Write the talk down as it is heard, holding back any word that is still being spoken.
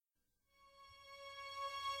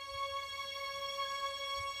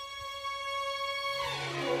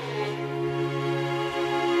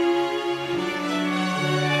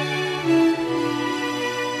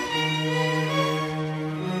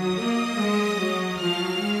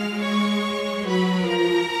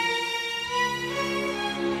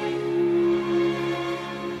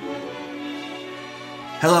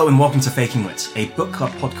Hello and welcome to Faking Lit, a book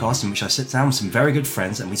club podcast in which I sit down with some very good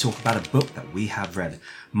friends and we talk about a book that we have read.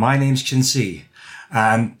 My name's Chin-Si,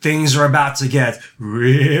 and things are about to get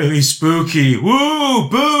really spooky. Woo!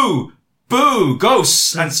 Boo! Boo!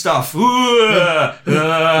 Ghosts and stuff.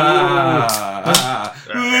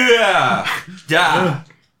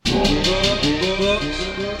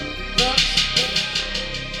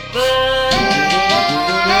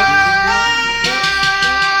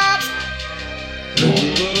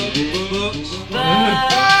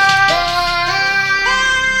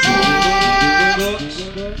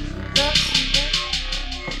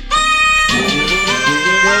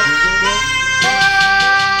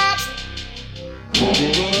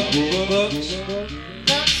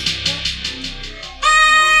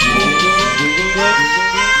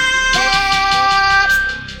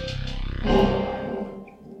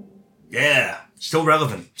 Yeah, still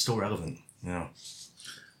relevant, yeah.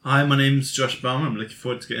 Hi, my name's Josh Bum. I'm looking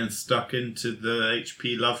forward to getting stuck into the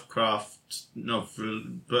H.P. Lovecraft novel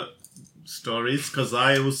book stories, because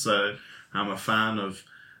I also am a fan of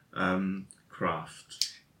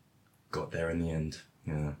craft. Got there in the end,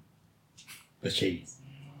 yeah. The cheese.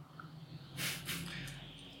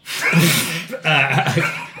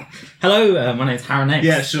 Hello, my name's Harron X.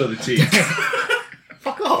 Yeah, sure, the cheese.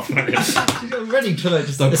 Fuck off, man. You're ready to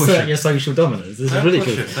just Don't push assert it. your social dominance. This is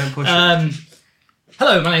ridiculous. Don't push it.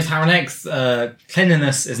 Hello, my name's Harron X.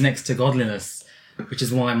 Cleanliness is next to godliness, which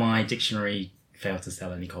is why my dictionary failed to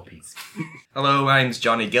sell any copies. Hello, my name's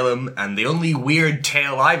Johnny Gillum, and the only weird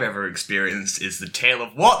tale I've ever experienced is the tale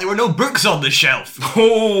of what? There were no books on the shelf!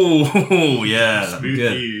 Oh, yeah.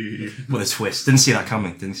 Good. Spooky. What a twist. Didn't see that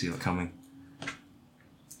coming.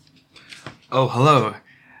 Oh, hello.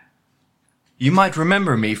 You might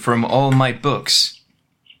remember me from all my books.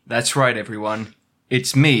 That's right, everyone.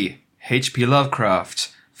 It's me, H.P.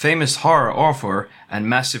 Lovecraft, famous horror author and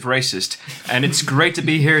massive racist. And it's great to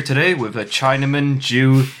be here today with a Chinaman,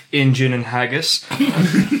 Jew, Indian, and haggis.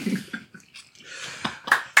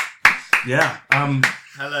 Yeah,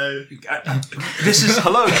 Hello. this is...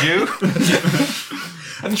 Hello, Jew.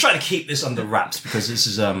 I've been trying to keep this under wraps because this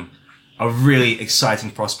is a really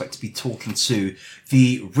exciting prospect to be talking to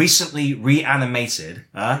the recently reanimated.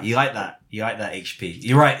 You like that? You like that, HP?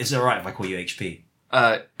 You're right. Is it alright if I call you HP?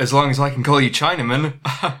 As long as I can call you Chinaman.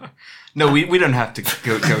 No, we don't have to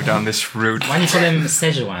go down this route. Why don't you call him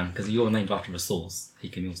Szechuan? Because you're named after a sauce. He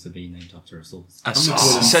can also be named after a sauce.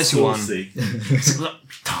 Szechuan. Saucy.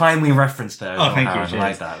 Timely reference there. Oh, thank you, Aaron. cheers.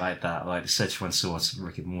 I like that. I like the Szechuan sauce,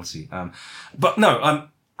 Rick and Morty. But no,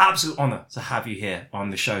 absolute honour to have you here on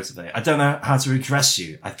the show today. I don't know how to address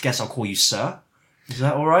you. I guess I'll call you Sir. Is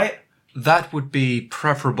that alright? That would be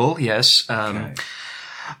preferable, yes. Okay.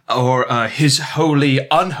 Or His Holy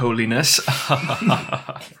Unholiness.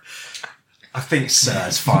 I think Sir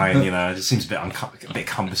is fine, you know. It seems a bit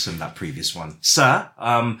cumbersome, that previous one. Sir,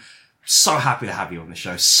 so happy to have you on the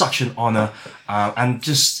show. Such an honour. And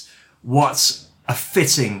just what a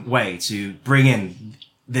fitting way to bring in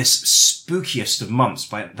this spookiest of months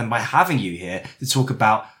than by having you here to talk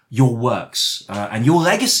about your works and your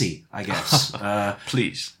legacy, I guess.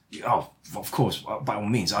 Please. Oh, of course, by all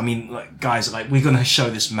means. I mean, guys, we're going to show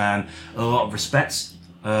this man a lot of respect.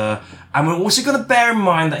 And we're also going to bear in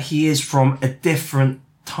mind that he is from a different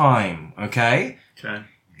time, okay? Okay.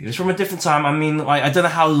 He was from a different time. I mean, I don't know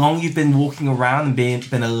how long you've been walking around and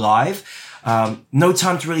been alive. No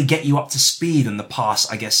time to really get you up to speed in the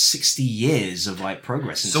past, I guess, 60 years of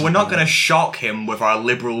progress. So we're not going to shock him with our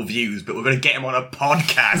liberal views, but we're going to get him on a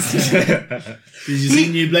podcast. Did you see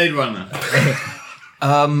New Blade Runner?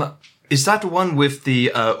 Is that the one with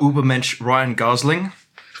the Ubermensch Ryan Gosling?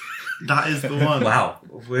 That is the one. Wow.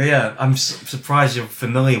 Well, yeah, I'm surprised you're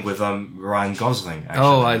familiar with Ryan Gosling. Actually.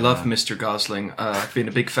 Oh, I love Mr. Gosling. I've been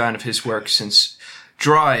a big fan of his work since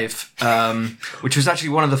Drive, which was actually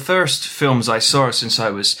one of the first films I saw since I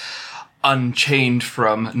was unchained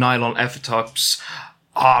from Nylon Epitop's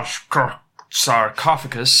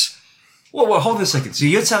sarcophagus. Well, hold on a second. So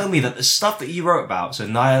you're telling me that the stuff that you wrote about, so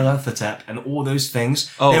Nyarlathotep and all those things,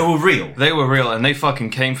 they were real? They were real, and they fucking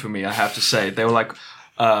came for me, I have to say. They were like,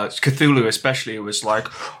 Cthulhu especially was like,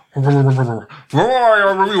 why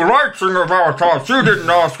are we writing about us? You didn't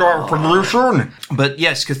ask our permission. But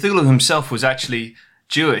yes, Cthulhu himself was actually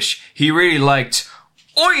Jewish. He really liked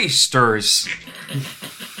oysters.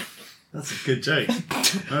 That's a good joke.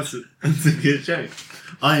 That's a good joke.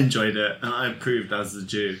 I enjoyed it, and I approved as a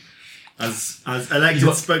Jew. As elected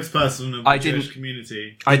spokesperson of the Jewish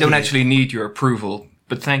community. I don't actually need your approval,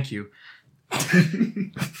 but thank you.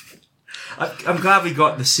 I'm glad we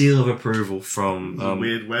got the seal of approval from a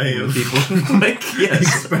weird way of people. Yes.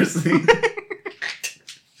 expressing.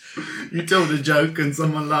 You told a joke and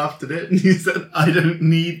someone laughed at it, and you said, "I don't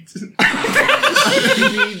need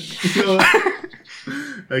your."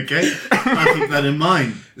 Okay, I'll keep that in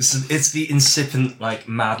mind. It's the incipient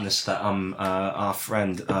madness that our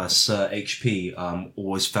friend Sir HP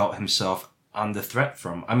always felt himself under threat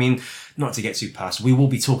from. I mean, not to get too personal, we will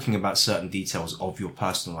be talking about certain details of your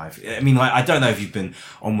personal life. I mean, I don't know if you've been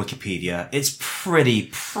on Wikipedia. It's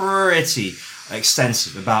pretty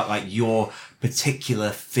extensive about your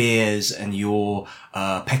particular fears and your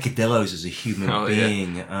peccadillos as a human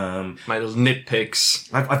being. Yeah. My little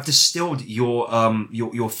nitpicks. I've distilled your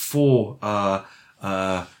 4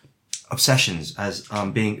 obsessions as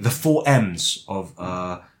being the 4 M's of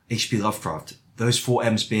H.P. Lovecraft. Those 4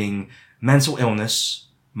 M's being mental illness,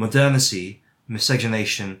 modernity,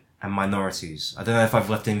 miscegenation, and minorities. I don't know if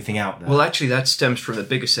I've left anything out there. Well, actually, that stems from the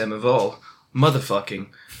biggest M of all, motherfucking.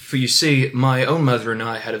 For you see, my own mother and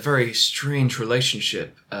I had a very strange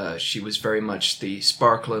relationship. She was very much the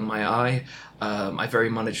sparkle in my eye. I very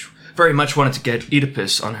much wanted to get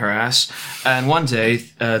Oedipus on her ass. And one day,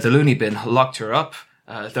 the loony bin locked her up.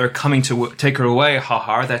 They're coming to take her away. Ha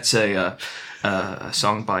ha. That's a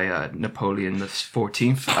song by Napoleon the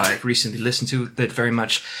 14th I recently listened to that very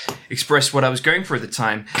much expressed what I was going for at the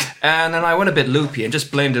time. And then I went a bit loopy and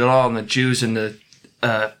just blamed it all on the Jews and the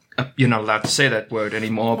you're not allowed to say that word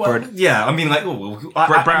anymore. Well, yeah, I mean,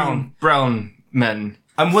 brown men.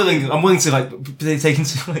 I'm willing to take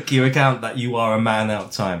into your account that you are a man out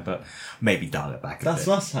of time, but maybe dial it back a That's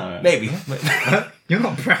bit. us, Harry. Maybe. You're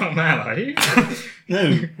not a brown man, are you?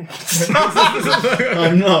 No.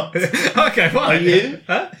 I'm not. Okay, fine. Are you?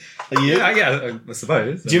 Huh? Are you? Yeah, I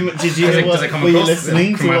suppose. Did you know Does it come were you across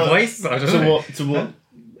listening from to my what, voice? I don't know. to what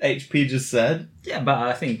HP just said? Yeah, but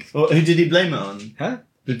I think... Or who did he blame it on? Huh?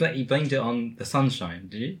 He blamed it on the sunshine,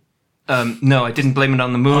 did you? No, I didn't blame it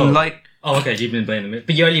on the moonlight. Oh, okay, you didn't blame it.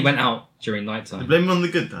 But you only went out during nighttime. Blame it on the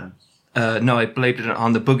good times. No, I blamed it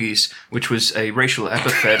on the boogies, which was a racial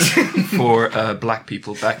epithet for black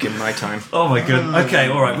people back in my time. Oh my god. Okay,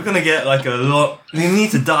 alright, we're gonna get a lot... We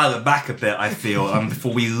need to dial it back a bit, I feel,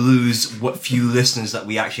 before we lose what few listeners that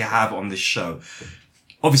we actually have on this show.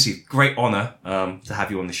 Obviously, great honour to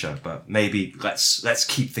have you on the show, but maybe let's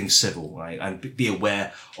keep things civil, right? And be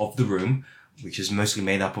aware of the room, which is mostly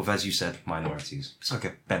made up of, as you said, minorities. It's like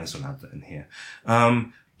a Benetton advert in here.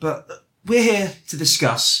 But we're here to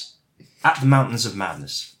discuss At the Mountains of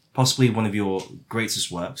Madness, possibly one of your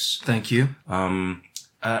greatest works. Thank you.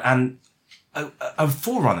 And a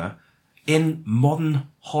forerunner in modern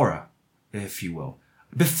horror, if you will.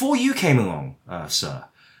 Before you came along, sir,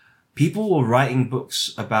 people were writing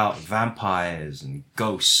books about vampires and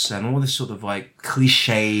ghosts and all this sort of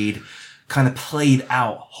cliched, kind of played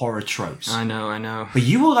out horror tropes. I know. But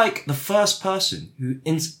you were the first person who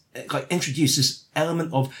introduced this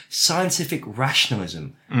element of scientific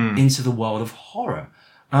rationalism into the world of horror.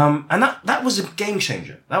 And that was a game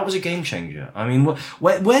changer. I mean,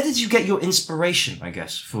 where did you get your inspiration, I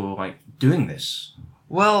guess, for doing this?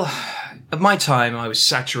 Well, at my time, I was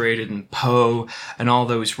saturated in Poe and all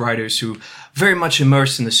those writers who very much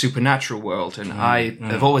immersed in the supernatural world. And I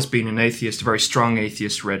have always been an atheist, a very strong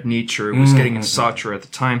atheist, read Nietzsche, was getting into Sartre at the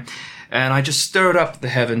time. And I just stirred up the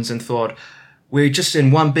heavens and thought, we're just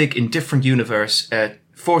in one big indifferent universe at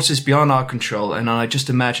forces beyond our control. And I just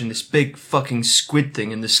imagined this big fucking squid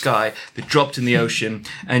thing in the sky that dropped in the ocean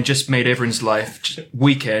and just made everyone's life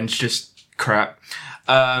weekends just crap.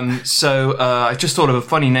 So I just thought of a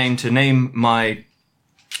funny name to name my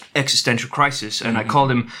existential crisis, and I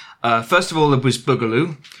called him, first of all, it was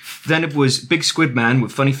Boogaloo, then it was Big Squid Man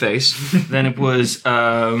with funny face, then it was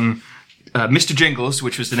Mr. Jingles,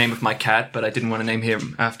 which was the name of my cat, but I didn't want to name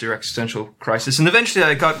him after existential crisis, and eventually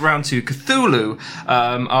I got round to Cthulhu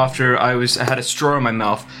after I had a straw in my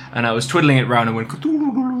mouth, and I was twiddling it around and went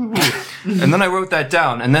Cthulhu. And then I wrote that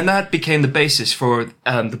down, and then that became the basis for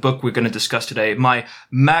the book we're going to discuss today, my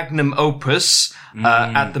magnum opus,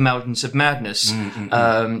 At the Mountains of Madness.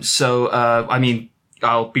 I mean,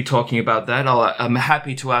 I'll be talking about that. I'm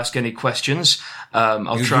happy to ask any questions.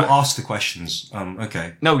 I'll try. You'll ask the questions.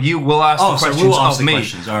 Okay. No, you will ask the questions we'll ask of the me.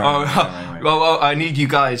 Questions. All right, Well, I need you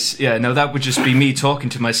guys. Yeah, no, that would just be me talking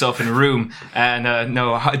to myself in a room. And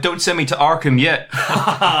no, don't send me to Arkham yet.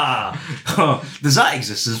 Does that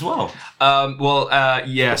exist as well?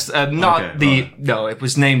 Yes. No, it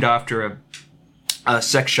was named after a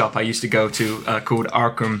sex shop I used to go to called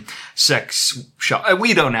Arkham Sex Shop.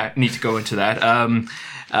 We don't need to go into that.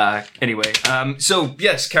 Anyway, so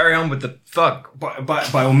yes, carry on with the fuck.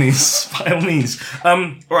 By all means, by all means.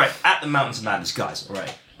 All right, At the Mountains of Madness, guys. All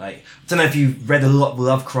right. Like, I don't know if you've read a lot of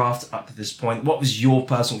Lovecraft up to this point. What was your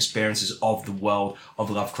personal experiences of the world of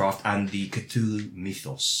Lovecraft and the Cthulhu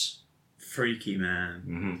mythos? Freaky, man.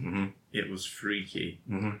 Mm-hmm. It was freaky.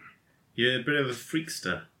 Mhm. You're a bit of a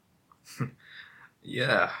freakster.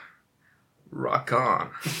 Yeah. Rock on.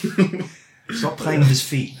 Stop playing with his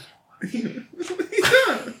feet.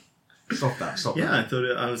 Stop that. Yeah, I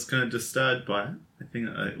thought I was kind of disturbed by it. I think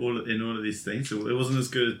all of these things, it wasn't as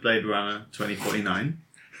good as Blade Runner 2049.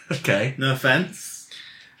 Okay. No offense.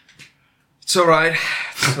 It's alright.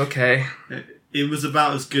 It's okay. It was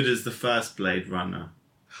about as good as the first Blade Runner,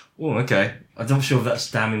 Oh, okay. I'm not sure if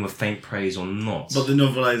that's damning with faint praise or not. but the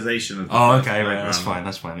novelization of the Oh, first okay, Blade right, that's Runner. fine,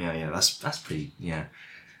 that's fine. Yeah, that's pretty, yeah.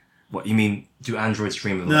 What, you mean, do androids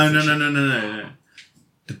dream of No. novelization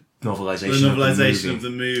The novelization of the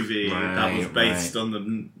movie Right, that was based on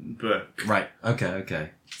the book. Right,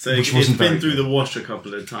 okay. So Which it's wasn't been very through good. the wash a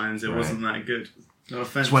couple of times. It Right. wasn't that good. No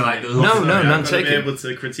offense. It's when, to like, me. the lot of- No, I've none got to be taken. able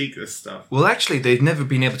to critique this stuff. Well, actually, they've never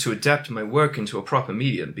been able to adapt my work into a proper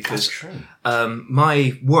medium because true.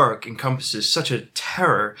 my work encompasses such a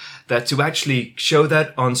terror that to actually show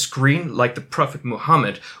that on screen, like the Prophet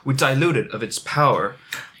Muhammad, would dilute it of its power.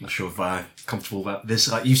 I'm not sure if I'm comfortable about this.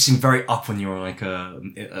 Like, you seem very up when you're on, like,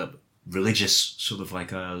 a religious sort of,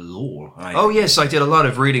 like, a law. Like, Oh yes, I did a lot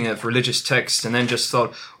of reading of religious texts and then just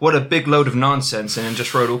thought, what a big load of nonsense, and then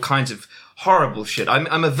just wrote all kinds of horrible shit.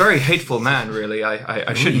 I'm a very hateful man, really.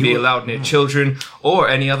 I shouldn't be allowed near children or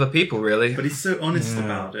any other people, really. But he's so honest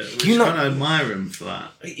about it. Which You know- kind of admire him for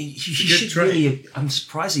that. He a should good trait. really. I'm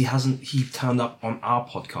surprised he turned up on our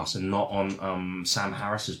podcast and not on Sam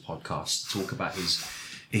Harris's podcast to talk about his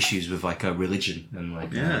issues with like religion and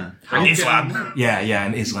like Yeah. And Get Islam. on-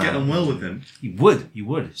 and Islam. Get on well with him. You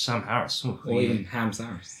would Sam Harris. Oh, Or even Ham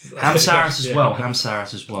Saris. Ham Saris as Yeah. well. Ham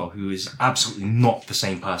Saris as well, who is absolutely not the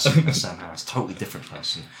same person as Sam Harris. Totally different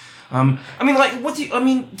person. I mean, like, what do you? I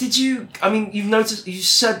mean, you've noticed. You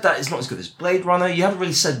said that it's not as good as Blade Runner. You haven't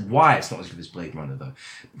really said why it's not as good as Blade Runner, though,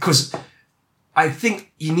 because I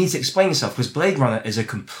think you need to explain yourself. Because Blade Runner is a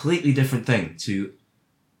completely different thing to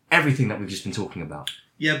everything that we've just been talking about.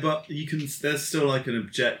 Yeah, but you can. There's still like an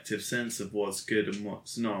objective sense of what's good and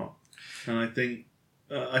what's not, and I think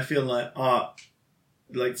I feel like art,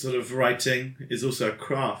 like sort of writing, is also a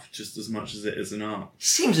craft just as much as it is an art.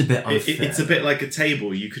 Seems a bit unfair. It's a bit like a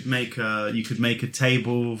table. You could make a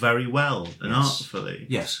table very well and Yes. artfully,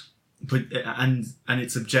 Yes. but and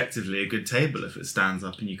it's objectively a good table if it stands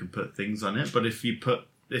up and you can put things on it. But if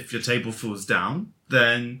your table falls down,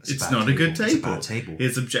 then It's a it's bad not a good table. It's a table. bad table.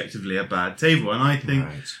 It's objectively a bad table. And I think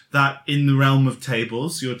Right. that in the realm of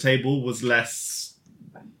tables, your table was less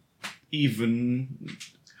even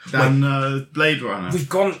than Blade Runner. We've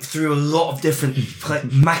gone through a lot of different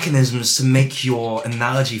mechanisms to make your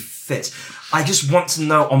analogy fit. I just want to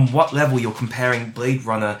know on what level you're comparing Blade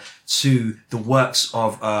Runner to the works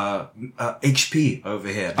of HP over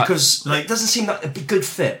here, because it doesn't seem like a good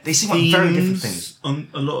fit. They seem like very different things. On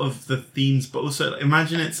a lot of the themes, but also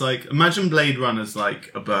imagine Blade Runner's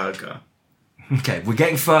like a burger. Okay, we're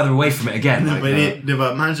getting further away from it again. No, like,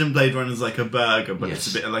 but imagine Blade Runner's like a burger, but Yes.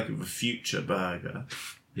 it's a bit like a future burger.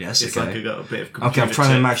 yes, It's okay. like got a bit of Okay, computer I'm trying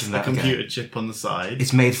to chips, imagine that, a okay. computer chip on the side.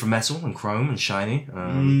 It's made from metal and chrome and shiny.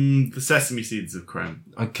 The sesame seeds of chrome,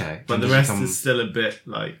 Okay, but And the does it rest come- is still a bit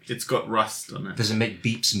like it's got rust on it, Does it make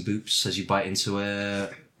beeps and boops as you bite into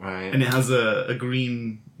it? Right. and it has a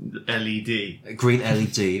green LED A green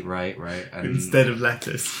LED, right. And instead of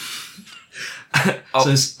lettuce. so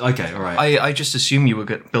it's, okay, all right. I just assumed you were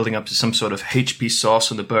building up to some sort of HP sauce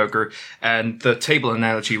on the burger, and the table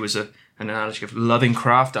analogy was an analogy of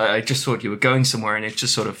Lovecraft. I just thought you were going somewhere, and it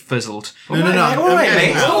just sort of fizzled. No. All right, Okay.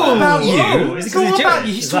 mate. It's all about Whoa. you. Is it It's all 'cause it's about you?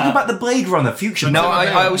 you. He's Is talking that- about the Blade Runner future. No,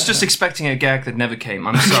 I was just expecting a gag that never came.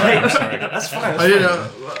 I'm sorry. I'm sorry. That's fine. I don't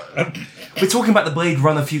know. We're talking about the Blade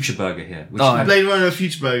Runner future burger here. Which Oh, Blade Runner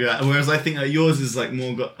Future Burger, whereas I think that yours is like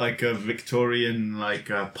more got like a Victorian like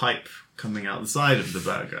pipe coming out the side of the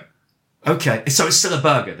burger. okay, so it's still a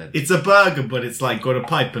burger then. It's a burger, but it's like got a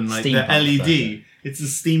pipe and like the Steampunk LED. burger. It's a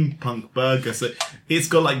steampunk burger, so it's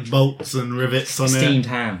got like bolts and rivets on Steamed it.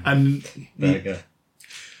 ham And burger.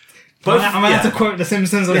 Both- I'm gonna have to quote The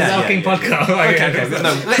Simpsons on Yeah, his yeah, Alking yeah, podcast. Okay,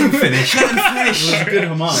 no, let him finish. Let him finish. good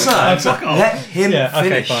homage. Sir, fuck off. let him Yeah, okay,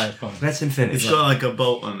 finish. fine. Let him It's finish. got like a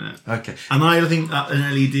bolt on it. Okay. And I think that an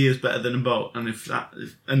LED is better than a bolt. And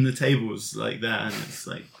and the table's like there, and it's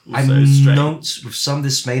like I also straight. note with some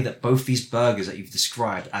dismay that both these burgers that you've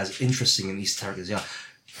described as interesting and esoteric as they are,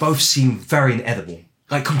 both seem very inedible.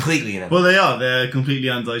 Like completely inedible. Well, they are. They're completely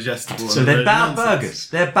undigestible. So and they're very bad nonsense. burgers.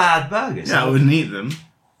 They're bad burgers. Yeah, I wouldn't eat them.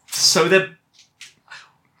 So they're...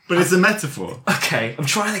 But it's a metaphor. Okay, I'm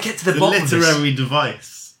trying to get to the The bottom of this. literary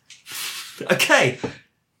device. Okay,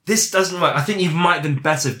 this doesn't work. I think you might have been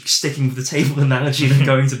better sticking with the table analogy than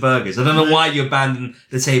going to burgers. I don't know why you abandoned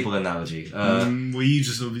the table analogy. Well, you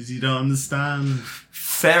just obviously don't understand.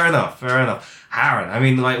 Fair enough. Aaron, I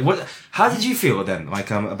mean, like, what? How did you feel then,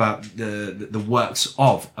 like, about the works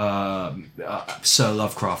of Sir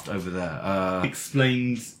Lovecraft over there?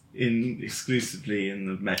 Explained exclusively in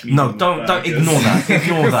the No, don't ignore that.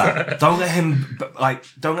 Ignore that. Don't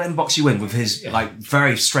let him box you in with his like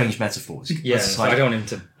very strange metaphors. Yeah, It's so I don't want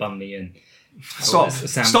him to bum me in. Stop it!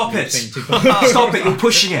 Stop it! You're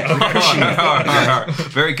pushing it.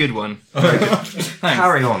 Very good one.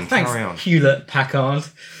 Carry on. Thanks, Carry on. Hewlett Packard.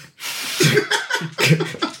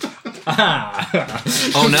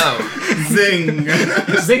 Oh no. Zing!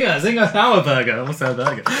 Zinger Sour Burger. What's that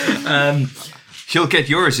burger? He'll get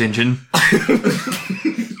yours, Injun.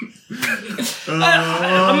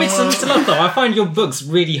 Mr. Love, though, I find your books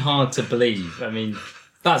really hard to believe. I mean,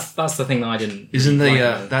 that's the thing that I didn't. Isn't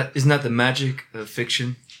like isn't that the magic of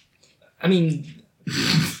fiction? I mean,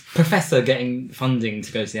 Professor getting funding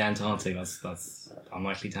to go to the Antarctic. That's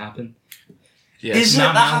unlikely to happen. Yes. Isn't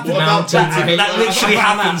it that happens? That literally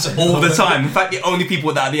happens all the time. In fact, the only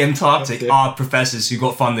people that are at the Antarctic are professors who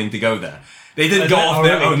got funding to go there. They didn't go off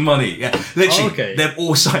their own money. Yeah, literally, they're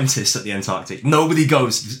all scientists at the Antarctic. Nobody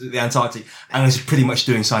goes to the Antarctic and is pretty much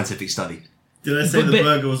doing scientific study. Did I say the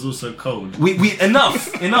burger was also cold? We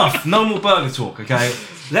enough. No more burger talk. Okay,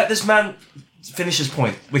 let this man finish his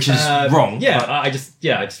point, which is wrong. Yeah, I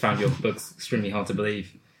just found your books extremely hard to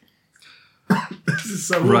believe. This is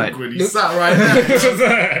so Right. awkward. You sat right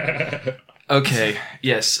there. Okay.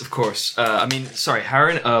 Yes, of course. I mean, sorry,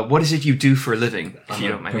 Harren. What is it you do for a living? If you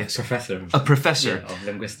don't mind me asking. Professor. A professor Of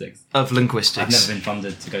linguistics. of linguistics. I've never been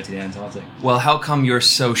funded to go to the Antarctic. Well, how come you're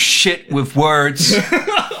so shit with words?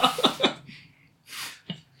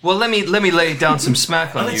 Well, let me lay down some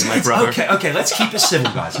smack on you, my brother. Okay, let's keep it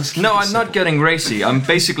civil, guys. Let's keep No, it I'm civil. not getting racy. I'm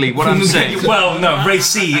basically what I'm saying. Well, no,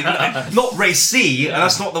 racy, not racy.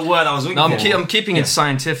 That's not the word I was looking No, for. I'm keeping it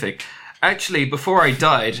scientific. Actually, before I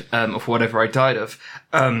died, of whatever I died of,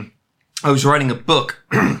 I was writing a book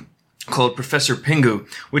called Professor Pingu,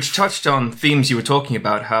 which touched on themes you were talking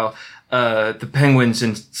about, how the penguins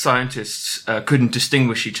and scientists couldn't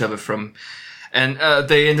distinguish each other from. And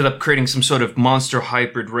they ended up creating some sort of monster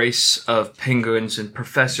hybrid race of penguins and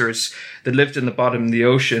professors that lived in the bottom of the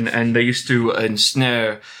ocean, and they used to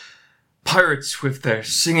ensnare pirates with their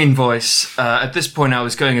singing voice. At this point, I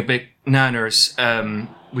was going a bit nanners,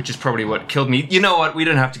 which is probably what killed me. You know what? We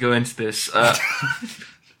don't have to go into this.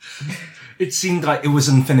 It seemed like it was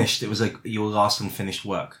unfinished. It was like your last unfinished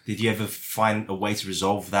work. Did you ever find a way to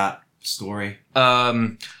resolve that story?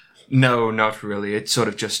 No, not really. It sort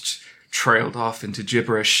of just trailed off into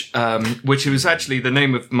gibberish, which was actually the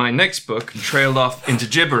name of my next book, Trailed Off into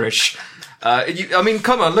Gibberish. I mean,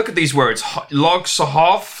 come on, look at these words. Log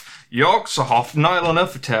Sahaf, Yog Sahaf, Nylon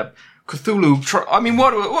Epitap, Cthulhu. I mean,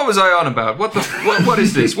 what was I on about? What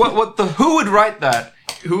is this? Who would write that?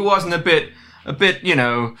 Who wasn't a bit, you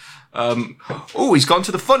know, oh, he's gone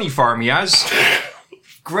to the funny farm, he has.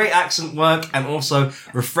 Great accent work, and also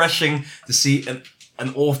refreshing to see an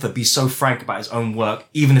author be so frank about his own work,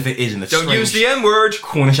 even if it is in a Don't strange use the M word.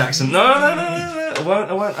 Cornish accent. No, I won't.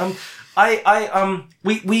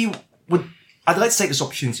 I'd like to take this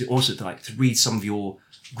opportunity also to read some of your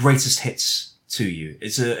greatest hits to you.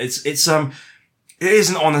 It is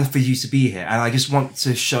an honor for you to be here, and I just want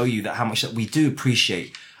to show you that how much that we do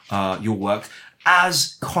appreciate your work,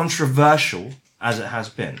 as controversial as it has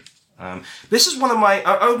been. This is one of my.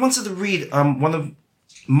 I wanted to read one of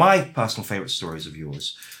my personal favorite stories of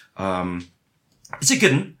yours. It's a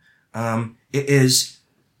good one. It is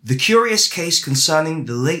The Curious Case Concerning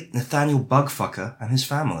the Late Nathaniel Bugfucker and His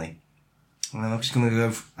Family. And I'm just going to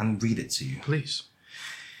go and read it to you. Please.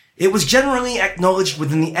 It was generally acknowledged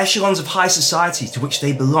within the echelons of high society to which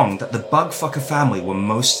they belonged that the Bugfucker family were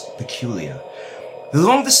most peculiar. The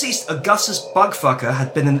long-deceased Augustus Bugfucker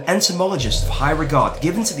had been an entomologist of high regard,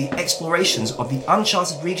 given to the explorations of the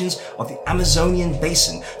uncharted regions of the Amazonian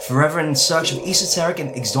basin, forever in search of esoteric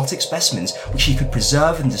and exotic specimens which he could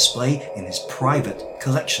preserve and display in his private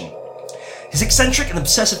collection. His eccentric and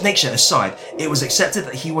obsessive nature aside, it was accepted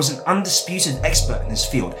that he was an undisputed expert in his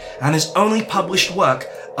field, and his only published work,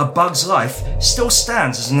 A Bug's Life, still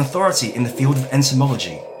stands as an authority in the field of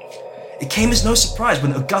entomology. It came as no surprise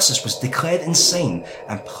when Augustus was declared insane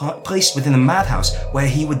and placed within a madhouse where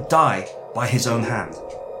he would die by his own hand.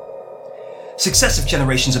 Successive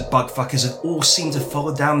generations of bugfuckers had all seemed to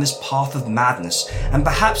follow down this path of madness, and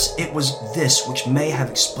perhaps it was this which may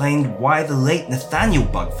have explained why the late Nathaniel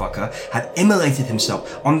Bugfucker had immolated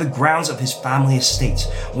himself on the grounds of his family estate,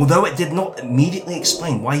 although it did not immediately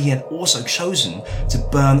explain why he had also chosen to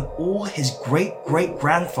burn all his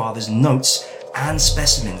great-great-grandfather's notes and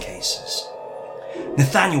specimen cases.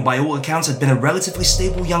 Nathaniel, by all accounts, had been a relatively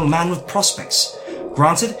stable young man with prospects.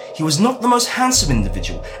 Granted, he was not the most handsome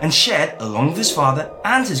individual, and shared, along with his father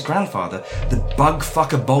and his grandfather, the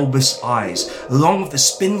bugfucker bulbous eyes, along with the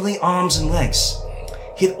spindly arms and legs.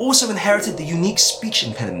 He had also inherited the unique speech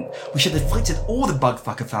impediment, which had afflicted all the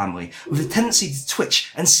bugfucker family, with a tendency to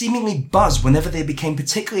twitch and seemingly buzz whenever they became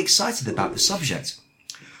particularly excited about the subject.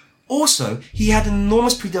 Also, he had an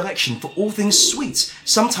enormous predilection for all things sweet,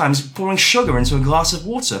 sometimes pouring sugar into a glass of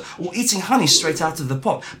water or eating honey straight out of the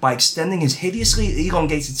pot by extending his hideously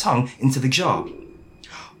elongated tongue into the jar.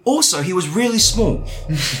 Also, he was really small.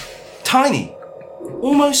 Tiny.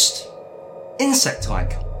 Almost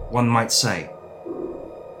insect-like, one might say.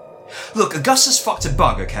 Look, Augustus fucked a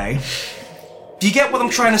bug, okay? Do you get what I'm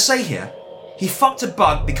trying to say here? He fucked a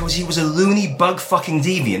bug because he was a loony bug-fucking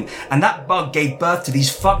deviant, and that bug gave birth to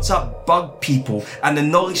these fucked up bug people, and the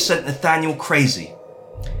knowledge sent Nathaniel crazy.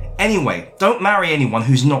 Anyway, don't marry anyone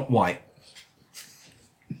who's not white.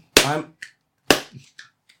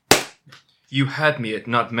 You had me at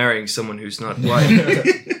not marrying someone who's not white.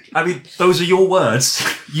 I mean, those are your words.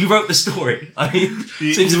 You wrote the story. I mean,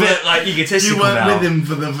 seems a bit like egotistical You weren't now. with him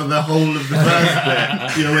for the whole of the first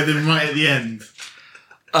bit. You were with him right at the end.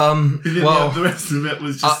 The rest of it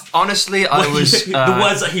was just... honestly, I was... the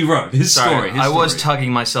words that he wrote, his story. I was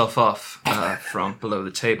tugging myself off from below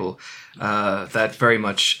the table. That very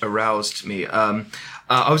much aroused me. I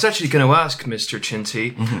was actually going to ask Mr.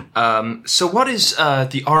 Chinty, so what is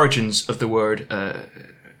the origins of the word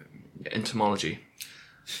entomology?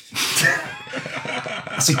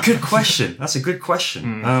 That's a good question. I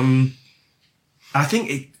think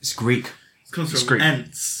it's Greek. It comes from Greek.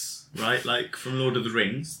 Ents, right? Like from Lord of the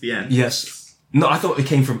Rings, the Ents. Yes. No, I thought it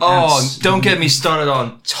came from Oh, ants. don't get me started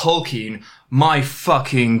on Tolkien. My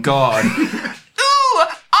fucking god. Ooh,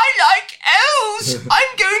 I like elves.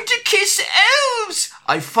 I'm going to kiss elves.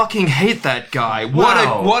 I fucking hate that guy.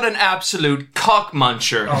 Wow. What an absolute cock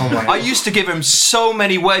muncher. I used to give him so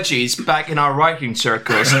many wedgies back in our writing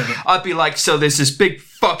circles. I'd be like, so there's this big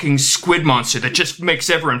fucking squid monster that just makes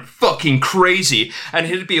everyone fucking crazy. And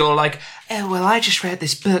he'd be all like, oh, well, I just read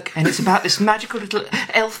this book, and it's about this magical little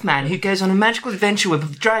elf man who goes on a magical adventure with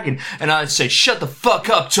a dragon. And I'd say, shut the fuck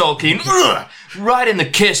up, Tolkien. Ugh! Right in the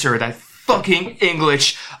kisser, that fucking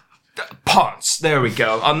English ponce. There we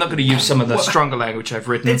go. I'm not going to use some of the stronger language I've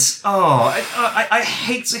written. I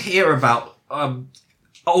hate to hear about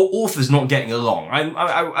authors not getting along.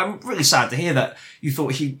 I'm really sad to hear that you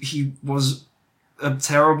thought he was a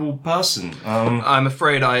terrible person. I'm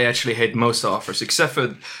afraid I actually hate most authors, except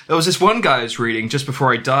for there was this one guy I was reading just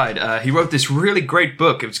before I died. He wrote this really great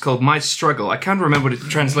book. It was called My Struggle. I can't remember what it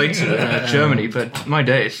translates to in Germany, but my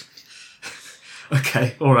days.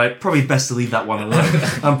 Okay, all right. Probably best to leave that one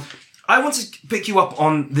alone. I want to pick you up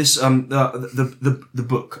on this the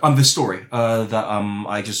book, the story that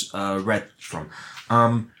I just read from.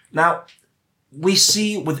 Now, we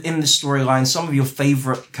see within the storyline some of your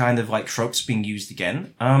favorite kind of like tropes being used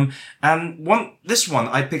again. And this one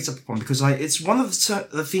I picked up on because it's one of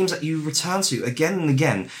the themes that you return to again and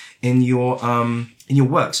again in your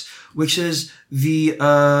works, which is the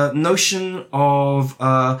notion of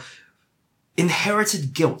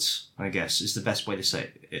inherited guilt, I guess, is the best way to say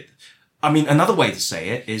it. I mean, another way to say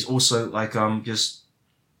it is also like just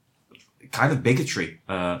kind of bigotry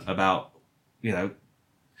about,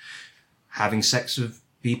 having sex with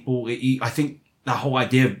people. I think that whole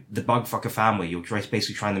idea of the bugfucker family, you're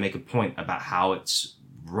basically trying to make a point about how it's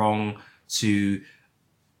wrong to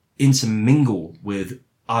intermingle with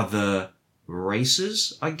other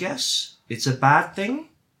races, I guess. It's a bad thing.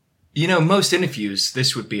 Most interviews,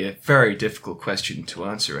 this would be a very difficult question to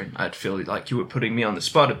answer, and I'd feel like you were putting me on the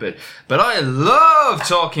spot a bit. But I love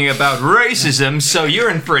talking about racism, so you're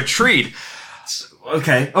in for a treat.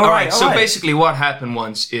 Okay. All right. So basically what happened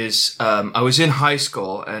once is I was in high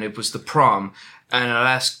school, and it was the prom, and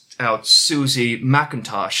I asked out Susie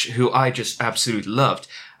McIntosh, who I just absolutely loved.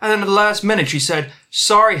 And then at the last minute, she said,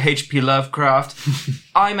 sorry, H.P. Lovecraft,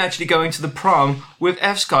 I'm actually going to the prom with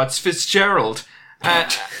F. Scott Fitzgerald.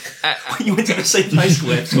 You went to the same high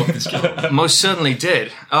school as Scott Fitzgerald. Most certainly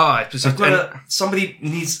did. It was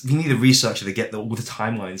we need a researcher to get all the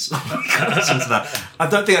timelines. I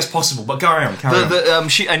don't think that's possible, but carry on.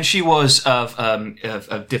 She was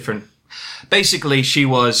of different Basically, she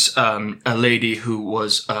was a lady who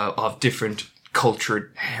was of different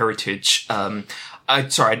cultured heritage. I'm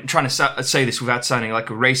trying to say this without sounding like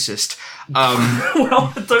a racist.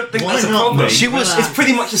 Well, I don't think Why that's a not, problem. mate? She was- It's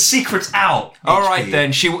pretty much a secret out. All right HP.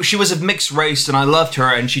 then, she was of mixed race, and I loved her,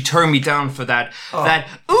 and she turned me down for that. That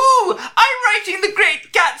ooh, I'm writing The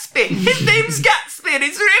Great Gatsby. His name's Gatsby, and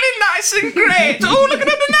he's really nice and great. Oh, look at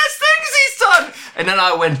all the nice things he's done. And then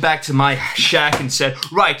I went back to my shack and said,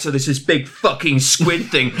 right, so there's this big fucking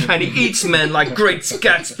squid thing, and he eats men like Great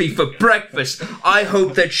Gatsby for breakfast. I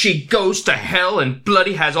hope that she goes to hell and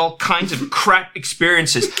bloody has all kinds of crap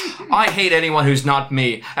experiences. I hate anyone who's not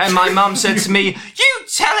me. And my mum said to me, you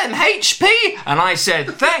tell him, HP! And I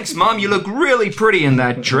said, thanks, Mum, you look really pretty in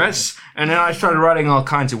that dress. And then I started writing all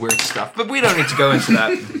kinds of weird stuff. But we don't need to go into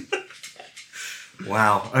that.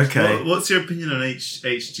 Wow. Okay. What's your opinion on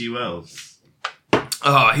H.G. Wells?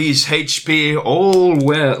 Oh, he's HP all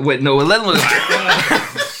well. Wait, no,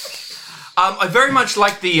 I very much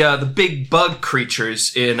like the big bug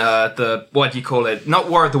creatures in the what do you call it? Not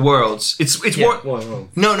War of the Worlds. It's Yeah, War. well.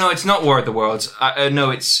 No, it's not War of the Worlds.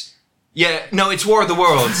 It's War of the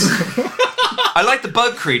Worlds. I like the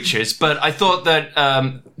bug creatures, but I thought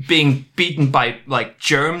that being beaten by like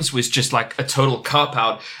germs was just like a total cop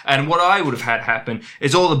out. And what I would have had happen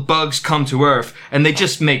is all the bugs come to Earth and they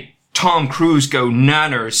just make Tom Cruise go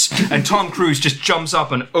nanners, and Tom Cruise just jumps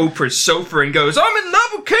up on Oprah's sofa and goes, "I'm in love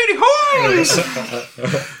with Katie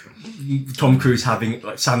Holmes." Tom Cruise sounding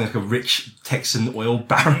like a rich Texan oil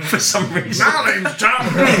baron for some reason. My name's Tom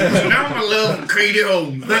Cruise, and I'm in love with Katie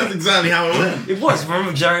Holmes. That's exactly how it went. It was.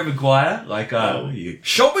 Remember Jerry Maguire?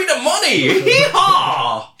 Show me the money!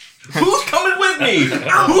 Hee-haw! Who's coming with me?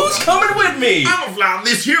 Who's coming with me? I'm gonna fly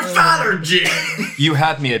this here fighter jet. You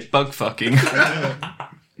had me at bug fucking.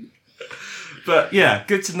 But yeah,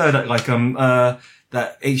 good to know that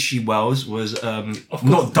that H.G. Wells was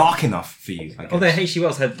not dark enough for you. I guess. Although H.G.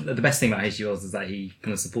 Wells had the best thing about H.G. Wells is that he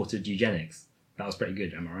kind of supported eugenics. That was pretty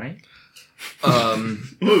good. Am I right?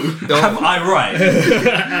 Am I right?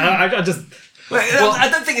 I just Well, I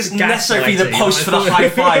don't think it's necessary for you to gaslighting. post for the high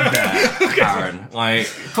five there, Karen. Like,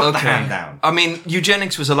 put the hand down. I mean,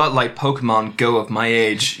 eugenics was a lot like Pokemon Go of my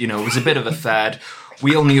age. You know, it was a bit of a fad.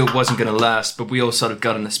 We all knew it wasn't going to last, but we all sort of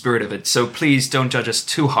got in the spirit of it. So please don't judge us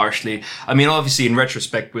too harshly. I mean, obviously, in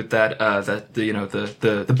retrospect, with that,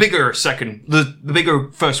 the bigger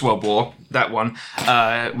First World War, that one,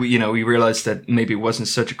 we realized that maybe it wasn't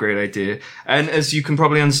such a great idea. And as you can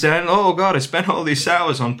probably understand, oh god, I spent all these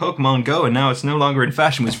hours on Pokemon Go, and now it's no longer in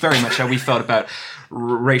fashion. Was very much how we felt about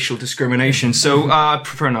racial discrimination. So I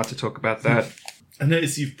prefer not to talk about that. I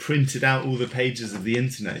noticed you've printed out all the pages of the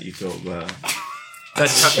internet you thought were.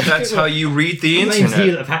 That's how you read the name's internet.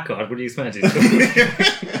 Hewlett Packard. What do you expect?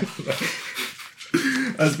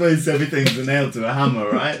 I suppose everything's a nail to a hammer,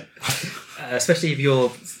 right? Especially if you're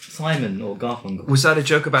Simon or Garfunkel. Was that a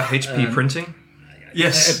joke about HP printing?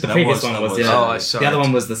 Yes, The previous one was, yeah. Oh, I saw The other it.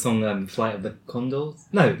 one was the song Flight of the Condors?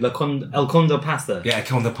 No, El Condor Pasa. Yeah,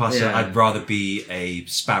 Condor Pasa. Yeah. I'd rather be a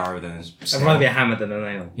sparrow than a snail. I'd rather be a hammer than a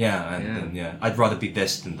nail. Yeah, I'd rather be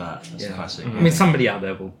this than that. That's classic. I mean, somebody out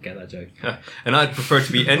there will get that joke. And I'd prefer to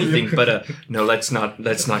be anything but no, let's not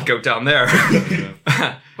go down there.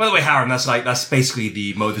 By the way, Harren, that's basically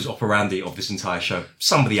the modus operandi of this entire show.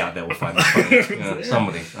 Somebody out there will find it funny. Yeah,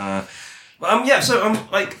 somebody.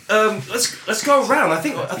 Let's go around. I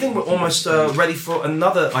think we're almost ready for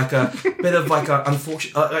another bit of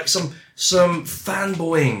unfortunate some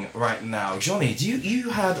fanboying right now. Johnny, you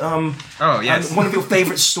had Oh, yes. one of your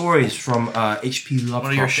favourite stories from H.P. Lovecraft.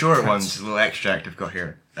 One of your short ones, a little extract I've got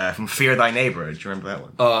here. From Fear Thy Neighbour. Do you remember that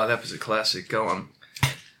one? Oh, that was a classic. Go on.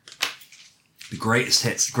 The greatest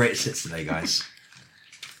hits today, guys.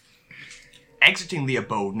 Exiting the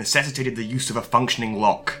abode necessitated the use of a functioning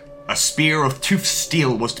lock. A spear of toothed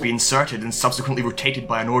steel was to be inserted and subsequently rotated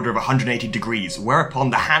by an order of 180 degrees,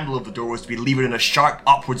 whereupon the handle of the door was to be levered in a sharp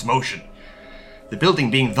upwards motion. The building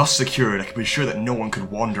being thus secured, I could be sure that no one could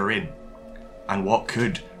wander in. And what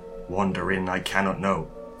could wander in, I cannot know.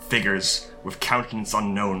 Figures, with countenance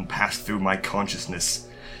unknown, passed through my consciousness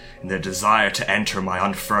in their desire to enter my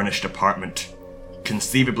unfurnished apartment,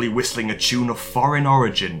 conceivably whistling a tune of foreign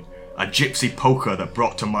origin, a gypsy polka that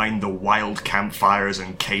brought to mind the wild campfires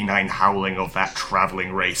and canine howling of that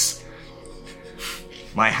travelling race.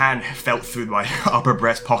 My hand felt through my upper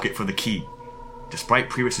breast pocket for the key. Despite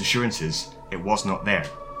previous assurances, it was not there,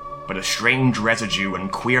 but a strange residue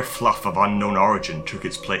and queer fluff of unknown origin took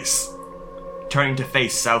its place. Turning to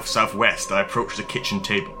face south-southwest, I approached the kitchen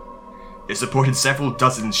table. It supported several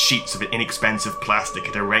dozen sheets of inexpensive plastic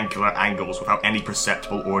at irregular angles without any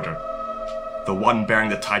perceptible order. The one bearing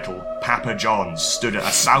the title Papa John's stood at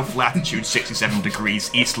a south latitude 67 degrees,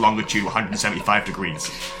 east longitude 175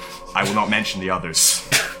 degrees. I will not mention the others.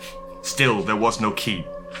 Still, there was no key.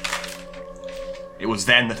 It was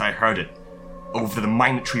then that I heard it. Over the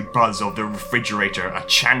minatory buzz of the refrigerator, a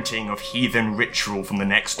chanting of heathen ritual from the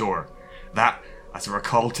next door. That, as I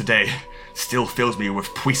recall today, still fills me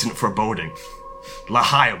with puissant foreboding.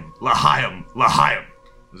 L'chaim, l'chaim, l'chaim.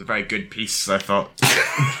 It was a very good piece, I thought.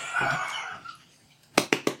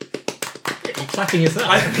 You're clapping yourself.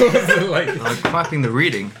 I'm clapping the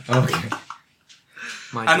reading. Okay.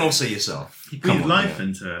 And also yourself. He breathed life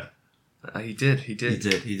into it. He did. He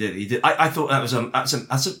did. I thought that was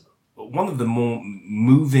that's one of the more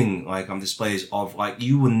moving displays of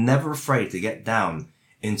you were never afraid to get down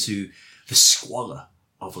into the squalor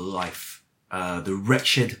of life, the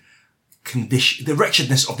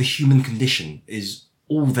wretchedness of the human condition is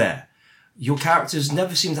all there. Your characters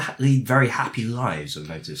never seem to lead very happy lives, I've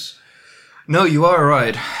noticed. No, you are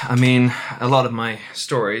right. I mean, a lot of my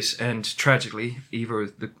stories end tragically. Either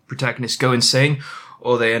the protagonists go insane,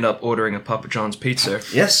 or they end up ordering a Papa John's pizza.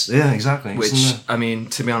 Yes, yeah, exactly. Which, I mean,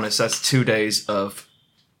 to be honest, that's 2 days of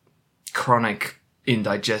chronic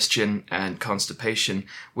indigestion and constipation,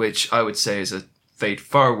 which I would say is a fate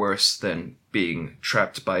far worse than being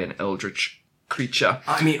trapped by an eldritch creature.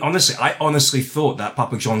 I mean, I honestly thought that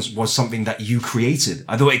Papa John's was something that you created.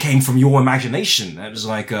 I thought it came from your imagination. It was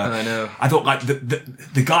I know. I thought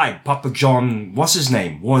the guy, Papa John, what's his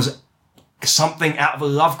name, was something out of a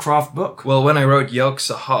Lovecraft book. Well, when I wrote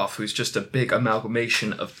Yog-Sothoth, who's just a big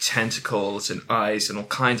amalgamation of tentacles and eyes and all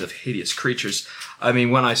kinds of hideous creatures, I mean,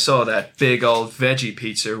 when I saw that big old veggie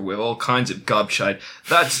pizza with all kinds of gobshite,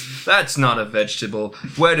 that's not a vegetable.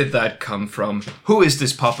 Where did that come from? Who is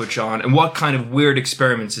this Papa John? And what kind of weird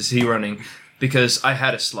experiments is he running? Because I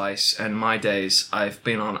had a slice, and my days, I've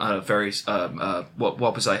been on various, what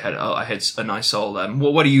was I had? Oh, I had a nice old,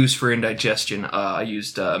 what do you use for indigestion? I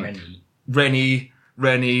used, Rennie,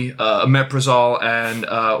 omeprazole, and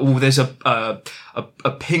there's a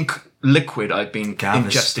pink liquid I've been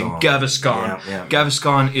ingesting. Gaviscon. Yeah.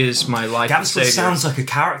 Gaviscon is my life Gaviscon savior. sounds like a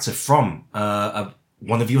character from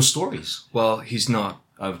one of your stories. Well, he's not.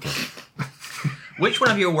 Okay. Which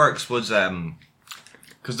one of your works was,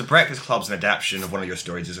 because The Breakfast Club's an adaptation of one of your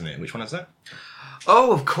stories, isn't it? Which one is that?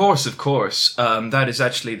 Oh, of course. That is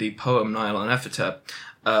actually the poem Nylon Epitaph.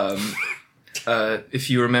 If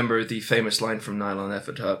you remember the famous line from Nylon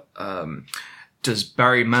Epitaph, does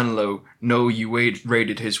Barry Manilow know you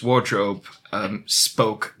raided his wardrobe?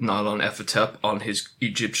 Spoke Nylon Epitaph on his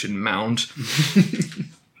Egyptian mound.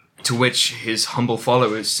 To which his humble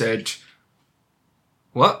followers said,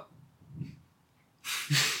 "What?"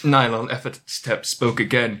 Nylon Epitaph spoke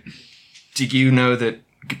again. Do you know that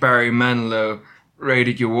Barry Manilow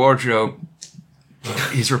raided your wardrobe?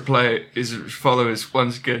 His followers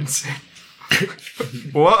once again said,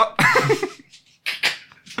 "What?"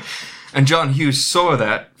 And John Hughes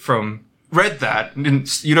read that,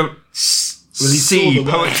 and you don't see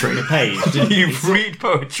poetry on the page. You read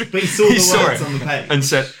poetry. But he saw the words on the page. And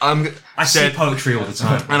said, I see poetry all the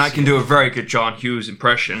time. and I can do a very good John Hughes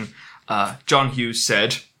impression. John Hughes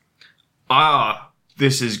said,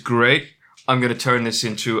 this is great. I'm going to turn this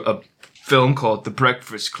into a film called The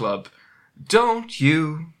Breakfast Club. Don't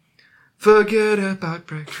you forget about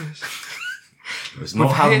breakfast. It's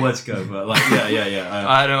not how the words go, but yeah.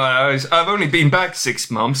 I know. I've only been back 6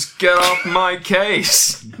 months. Get off my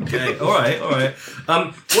case. Okay, all right.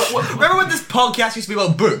 Remember when this podcast used to be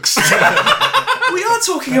about books? We are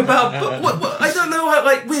talking about. What, I don't know how.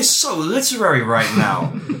 We're so literary right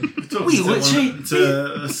now. We literally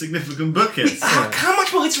to a significant book. How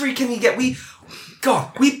much more literary can you get? We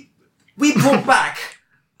brought back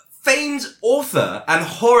famed author and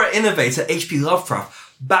horror innovator H.P. Lovecraft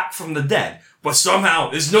back from the dead. But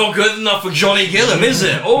somehow, it's not good enough for Johnny Gillam, is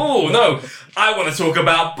it? Oh, no. I want to talk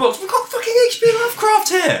about books. We've got fucking H.P. Lovecraft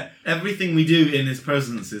here. Everything we do in his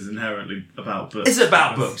presence is inherently about books. It's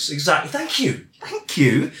about books, exactly. Thank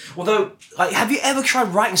you. Although, have you ever tried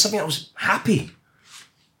writing something that was happy?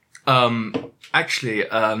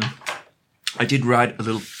 Actually, I did write a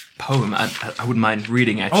little poem. I wouldn't mind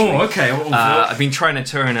reading, actually. Oh, okay. I've been trying to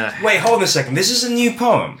turn a... Wait, hold on a second. This is a new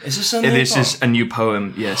poem. Is this a new poem? This is a new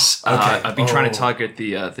poem, yes. Okay. I've been trying to target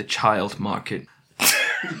the child market.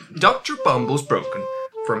 Dr. Bumble's broken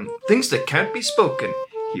from things that can't be spoken.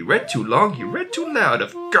 He read too long, he read too loud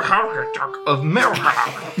of Merhawk.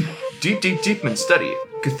 Deep in study,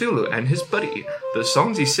 Cthulhu and his buddy. The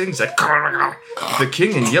songs he sings at the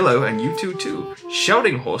King in Yellow and you two too.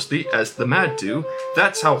 Shouting hoarsely as the mad do.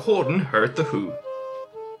 That's how Horden heard the Who.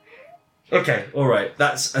 Okay, all right.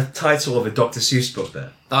 That's a title of a Dr. Seuss book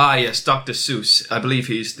there. Ah, yes, Dr. Seuss. I believe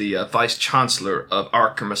he's the Vice Chancellor of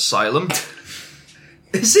Arkham Asylum.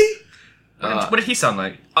 Is he? What did he sound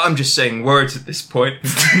like? I'm just saying words at this point.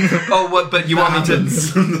 Oh, what? But you want me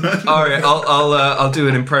to? All right, I'll do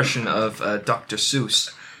an impression of Dr.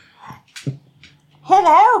 Seuss.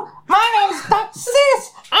 Hello, my name's Dr. Seuss.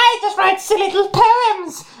 I just write silly little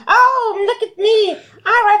poems. Oh, look at me.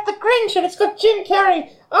 I write The Grinch and it's got Jim Carrey.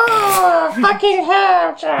 Oh, fucking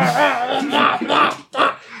hell.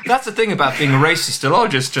 That's the thing about being a racist. It all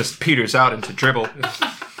just peters out into dribble.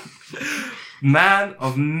 Man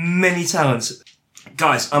of many talents.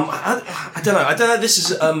 Guys, I don't know. I don't know if this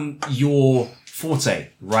is your forte,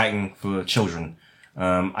 writing for children.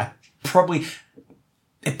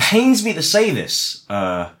 It pains me to say this,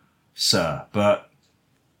 sir, but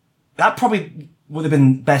that probably would have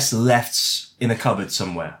been best left in a cupboard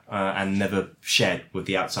somewhere, and never shared with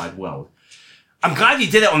the outside world. I'm glad you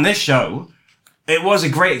did it on this show. It was a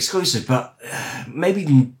great exclusive, but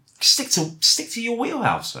maybe stick to your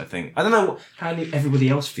wheelhouse, I think. I don't know how everybody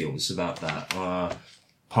else feels about that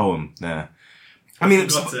poem there. I mean,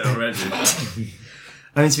 Got it already.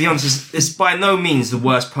 I mean, to be honest, it's by no means the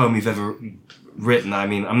worst poem you've ever written. I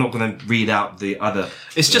mean, I'm not going to read out the other.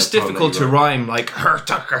 It's just poem difficult that to you wrote. rhyme like her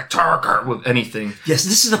with anything. Yes,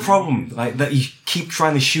 this is the problem. Like that, you keep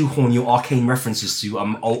trying to shoehorn your arcane references to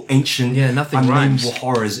old ancient, nothing unnameable rhymes.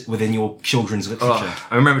 horrors within your children's literature. Oh,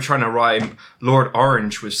 I remember trying to rhyme Lord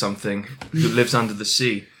Orange with something who lives under the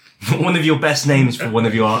sea. One of your best names for one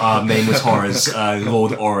of your nameless horrors,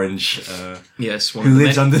 Lord Orange, Yes, one who of the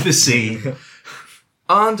lives ma- under the sea.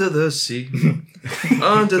 under the sea,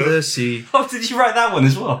 under the sea. Oh, did you write that one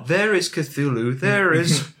as well? There is Cthulhu. There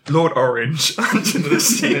is Lord Orange under the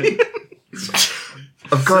sea.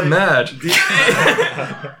 I've gone mad.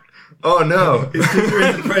 Oh no! You're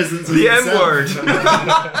in the presence of The M yourself. word.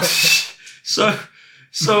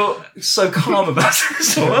 So calm about it.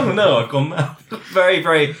 So, oh no, I've gone mad. Very,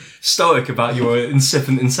 very stoic about your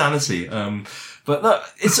incipient insanity. But no,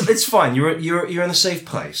 it's fine. You're in a safe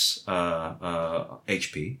place.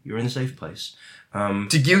 HP, you're in a safe place.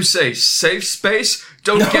 Did you say safe space?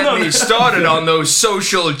 Don't No, get no, me no. started on those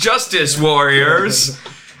social justice warriors.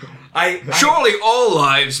 I Surely all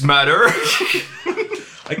lives matter.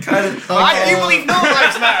 kind of. You believe no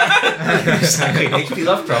lives matter? Exactly. HP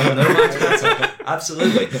Lovecraft. No lives matter.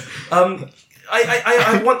 Absolutely.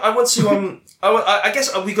 I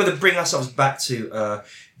guess we got to bring ourselves back to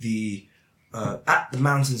the at the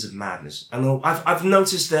Mountains of Madness, and I've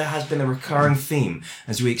noticed there has been a recurring theme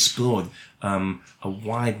as we explored a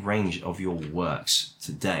wide range of your works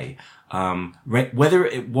today. Whether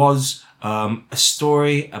it was a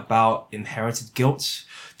story about inherited guilt,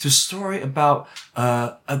 to a story about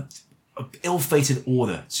a ill-fated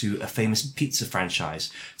order to a famous pizza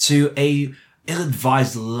franchise, to a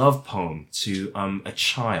ill-advised love poem to a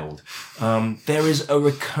child. There is a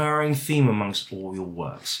recurring theme amongst all your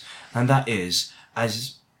works, and that is,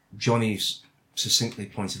 as Johnny succinctly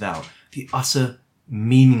pointed out, the utter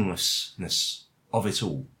meaninglessness of it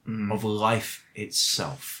all, of life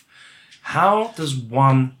itself. How does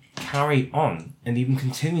one carry on and even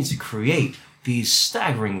continue to create these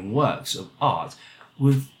staggering works of art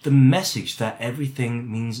with the message that everything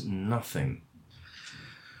means nothing?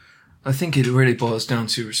 I think it really boils down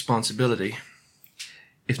to responsibility.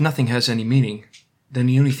 If nothing has any meaning, then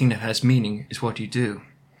the only thing that has meaning is what you do.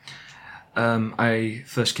 I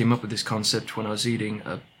first came up with this concept when I was eating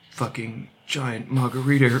a fucking giant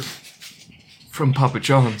margarita from Papa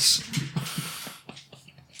John's.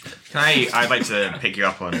 I'd like to pick you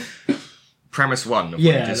up on premise one of what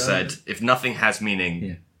Yeah, you just that- said. If nothing has meaning,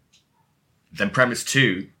 Yeah. then premise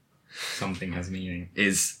two Something has meaning.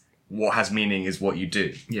 is what has meaning is what you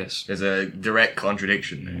do. Yes. There's a direct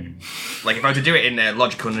contradiction there. Like, if I were to do it in a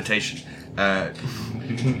logical notation,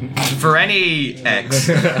 for any X,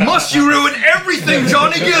 Must you ruin everything,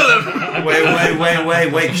 Johnny Gilliam?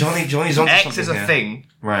 Wait. Johnny's on X is a here. thing.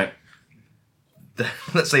 Right.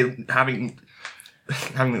 Let's say having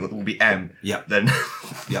it will be M. Yep. Then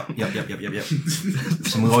Yep.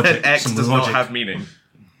 Some logic. X some does logic. not have meaning.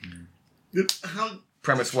 How?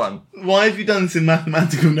 Premise one. Why have you done this in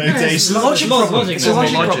mathematical notation? logic problem. Logic, It's a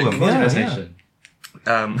logic logic, problem. logic Yeah,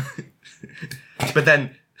 notation. But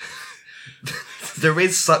then there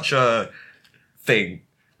is such a thing,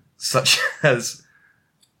 such as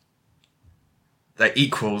that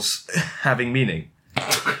equals having meaning.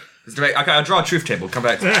 Okay, I'll draw a truth table. Come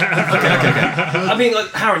back. Okay. I mean, like,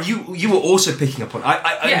 Harren, you were also picking up on.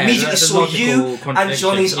 I immediately the saw logical you and contradiction,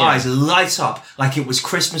 Johnny's yeah. eyes light up like it was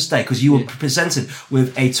Christmas Day because you were presented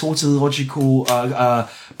with a tautological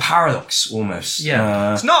paradox almost.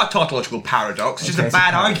 Yeah. It's not a tautological paradox. It's just Okay, a it's a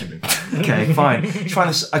bad paradox. argument. Okay, fine.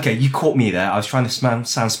 Okay, you caught me there. I was trying to sound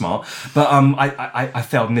smart, but I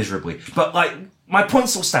failed miserably. But like, my point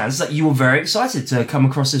still stands that you were very excited to come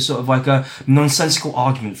across this sort of like a nonsensical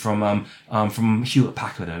argument from Hewlett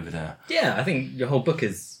Packard over there. Yeah, I think your whole book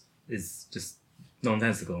is just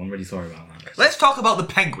nonsensical. I'm really sorry about that. Let's talk about the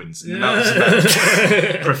penguins. In the Mountains of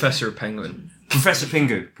Madness. Professor Penguin. Professor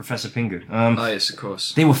Pingu. Yes, of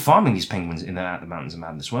course. They were farming these penguins in the Mountains of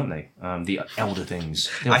Madness, weren't they? The elder things.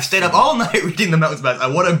 I stayed up all night reading the Mountains of Madness. I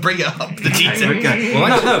want to bring it up the detail. Okay.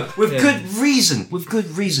 Well, no, with good reason. With good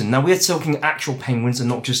reason. Now we're talking actual penguins and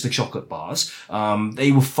not just the chocolate bars.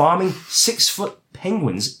 They were farming 6-foot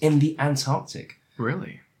penguins in the Antarctic.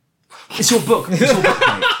 Really? It's your book.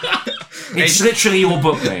 It's literally your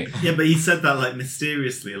book, mate. Yeah, but he said that like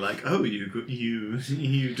mysteriously, like, "Oh, you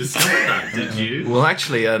discovered that, did you?" Well,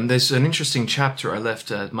 actually, there's an interesting chapter I left.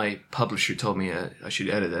 My publisher told me I should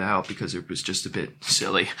edit it out because it was just a bit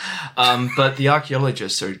silly. But the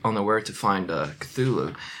archaeologists are on their way to find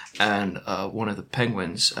Cthulhu, and one of the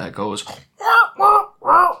penguins goes,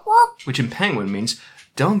 which in penguin means,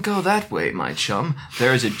 "Don't go that way, my chum.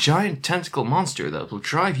 There is a giant tentacle monster that will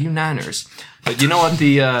drive you nanners." But you know what?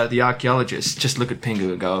 The archaeologists just look at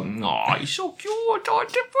Pingu and go, "Oh, he's so cute."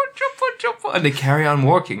 And they carry on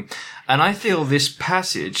walking. And I feel this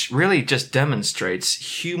passage really just demonstrates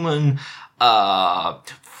human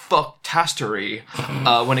fucktastery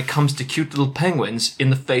when it comes to cute little penguins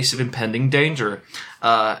in the face of impending danger.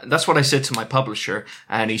 That's what I said to my publisher,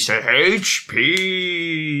 and he said,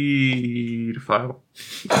 "HP file."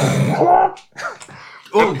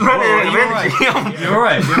 Oh, you're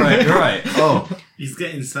right. Oh, He's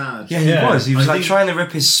getting sad. yeah, he was. He was I like think- trying to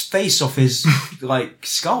rip his face off his like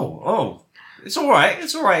skull. Oh, it's all right.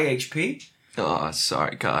 HP. Oh,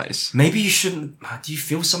 sorry, guys. Maybe you shouldn't. Do you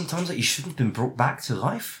feel sometimes that you shouldn't have been brought back to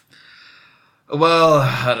life? Well,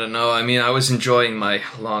 I don't know. I mean, I was enjoying my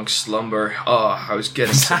long slumber. Oh, I was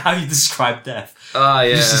getting... Is that how you describe death? yeah.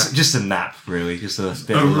 Just a nap, really. Just a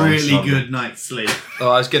bit A of a long really slumber. good night's sleep. Oh,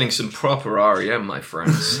 I was getting some proper REM, my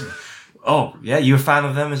friends. Oh, yeah, you a fan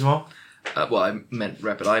of them as well? Well, I meant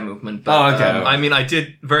rapid eye movement, but Oh, okay. I mean, I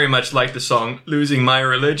did very much like the song "Losing My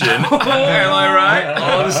Religion." Am I right?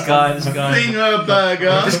 Oh, this guy. Zinger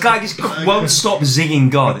burger. This guy just won't stop zinging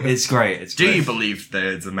God. It's great. It's Do great. you believe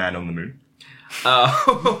there's a man on the moon?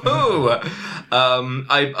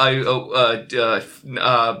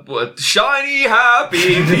 Shiny,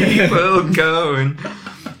 happy people going.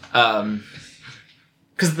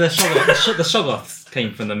 Because the Shoggoths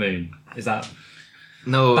came from the moon. Is that?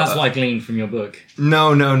 No, That's what I gleaned from your book.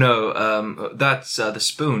 No. That's the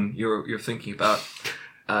spoon you're thinking about.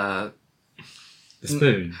 The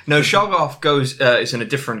spoon. No, Shoggoth is in a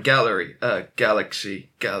different galaxy.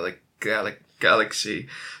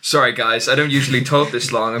 Sorry, guys, I don't usually talk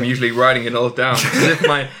this long. I'm usually writing it all down. It's as if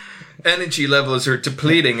my energy levels are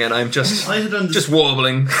depleting and I'm just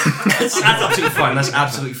wobbling. That's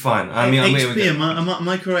absolutely fine. I mean, HP, am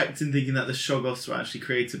I correct in thinking that the Shoggoths were actually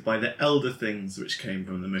created by the Elder Things which came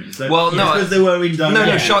from the moon? So, Well, no, because they were indirect. No,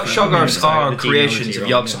 Yeah, Shoggoths sorry, are the creations of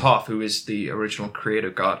genealogy wrong, Yog-Sothoth, who is the original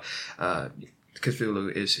creator god.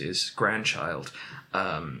 Cthulhu is his grandchild.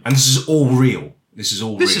 and this is all real. This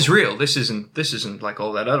is real. This isn't like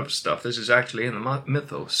all that other stuff. This is actually in the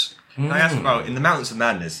mythos. Can I ask about, in the Mountains of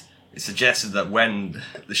Madness, it suggested that when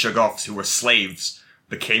the Shoggoths, who were slaves,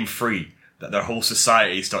 became free, that their whole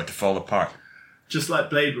society started to fall apart. Just like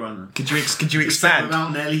Blade Runner. Could you Except expand?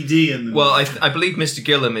 without an LED in them. Well, I believe Mr.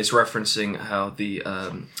 Gillam is referencing how the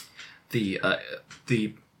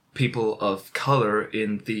people of color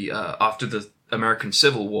in the after the American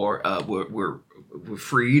Civil War were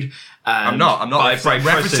freed. And I'm not by referencing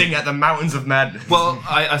President- at the Mountains of Madness. Well,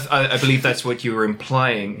 I believe that's what you were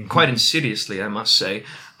implying, quite insidiously, I must say,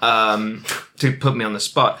 to put me on the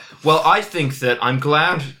spot. Well, I think that I'm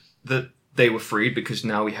glad that they were freed because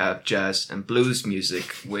now we have jazz and blues music,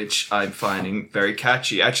 which I'm finding very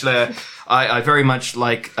catchy. Actually, I very much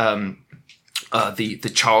like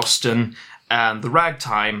the Charleston and the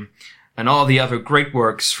Ragtime and all the other great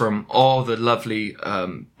works from all the lovely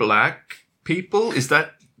black people. Is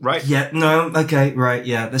that right? Yeah. No. Okay. Right.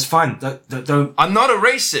 Yeah. That's fine. Don't. I'm not a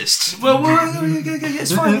racist. Well,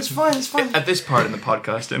 it's fine. It's fine. At this part in the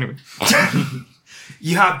podcast, anyway.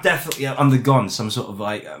 You have definitely undergone some sort of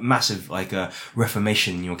like massive like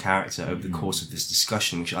reformation in your character over the course of this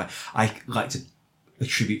discussion, which I like to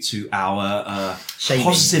attribute to our Shaming-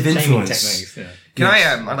 positive shaming influence. techniques, yeah. Can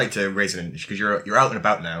I'd like to raise an issue because you're out and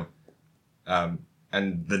about now,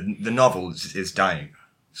 and the novel is dying.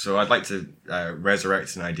 So I'd like to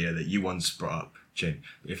resurrect an idea that you once brought up, Jim.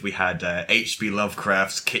 If we had H.P.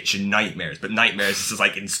 Lovecraft's Kitchen Nightmares, but nightmares is just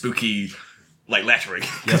like in spooky, like lettering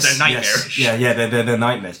because they're nightmares. Yeah, they're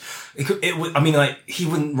nightmares. I mean, like, he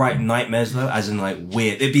wouldn't write nightmares though, as in like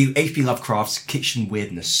weird. It'd be H.P. Lovecraft's kitchen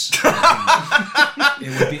weirdness.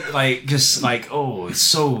 It would be like just like, oh, it's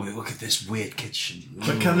so look at this weird kitchen.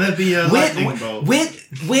 But can there be a lightning bolt? Weird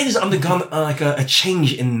has undergone like a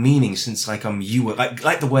change in meaning since like you were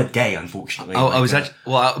like the word gay, unfortunately. Oh, like, I was actually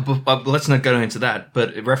let's not go into that.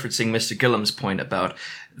 But referencing Mr. Gillam's point about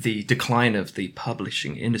the decline of the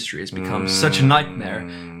publishing industry has become such a nightmare.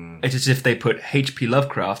 It's as if they put H.P.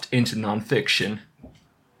 Lovecraft into non-fiction.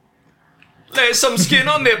 There's some skin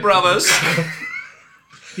on there, brothers.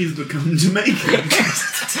 He's become Jamaican.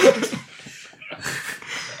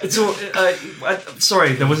 It's all,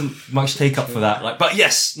 sorry, there wasn't much take up for that. Like, but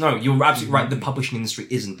yes, no, you're absolutely right. The publishing industry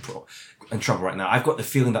isn't in trouble right now. I've got the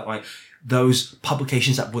feeling that like those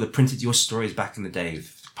publications that would have printed your stories back in the day,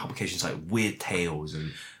 publications like Weird Tales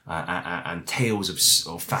and Tales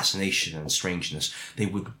of Fascination and Strangeness, they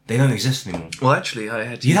don't exist anymore. Well, actually, I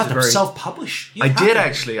had to. You have to self-publish. I did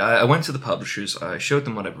actually. I went to the publishers. I showed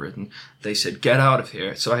them what I've written. They said, "Get out of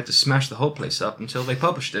here." So I had to smash the whole place up until they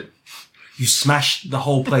published it. You smashed the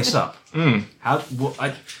whole place up. How? Well,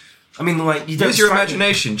 I mean, like you don't Use your strike me-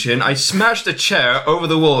 imagination, Chin. I smashed a chair over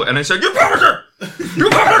the wall and I said, "You publisher! You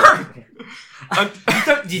publisher!"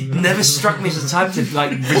 You never struck me as the type to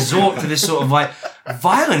like resort to this sort of like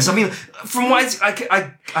violence. I mean, from what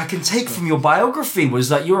I can take from your biography was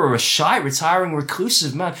that you were a shy, retiring,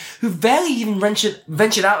 reclusive man who barely even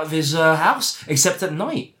ventured out of his house except at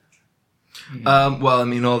night. Well, I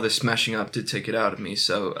mean, all this smashing up did take it out of me.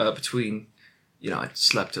 So between, I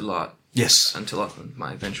slept a lot. Yes. Until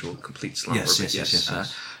my eventual complete slumber. Yes.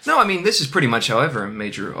 No, I mean, this is pretty much however a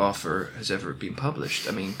major offer has ever been published.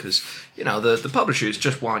 I mean, because, the publishers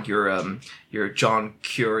just want your John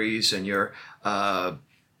Curys and your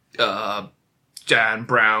Dan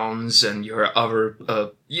Browns and your other,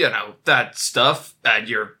 that stuff, and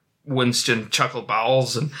your Winston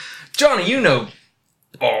Chuckleballs and Johnny,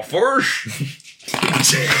 authors.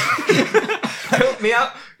 Help me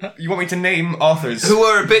out. You want me to name authors? Who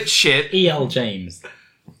are a bit shit. E.L. James.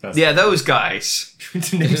 Yeah, those guys.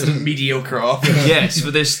 To name some mediocre authors. Yes, for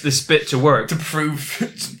this bit to work. To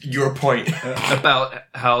prove your point. About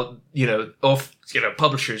how,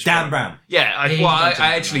 publishers... Dan Brown. Yeah,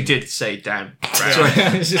 I actually did say Dan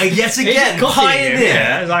Brown. Yet again, pioneer.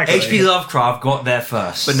 Yeah, exactly. H.P. Lovecraft got there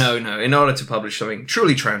first. But no, in order to publish something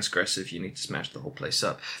truly transgressive, you need to smash the whole place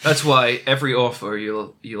up. That's why every author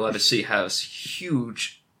you'll ever see has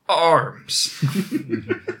huge arms.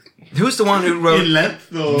 Who's the one who wrote... In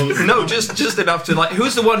length or... No, just enough to like...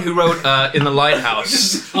 Who's the one who wrote In the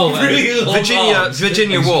Lighthouse?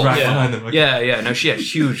 Virginia Woolf. Yeah. No, she had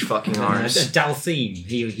huge fucking arms. Dalcine.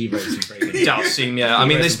 He wrote some very good. Dalcine, yeah. I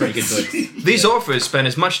mean, wrote some very good books. these authors spend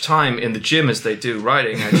as much time in the gym as they do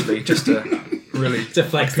writing, actually, just to really To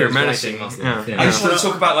flex appear those menacing. writing Yeah. muscles. I just want to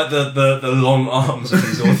talk about like the long arms of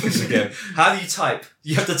these authors again. How do you type?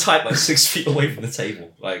 You have to type like 6 feet away from the table.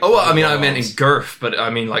 Like, Oh, well, I mean, I long meant in arms. girth, but I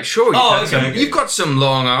mean, like, sure, you've got some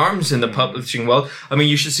long arms in the publishing world. I mean,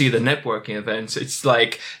 you should see the networking events. It's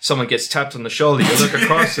like someone gets tapped on the shoulder, you look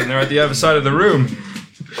across, and they're at the other side of the room.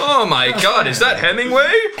 Oh my God, is that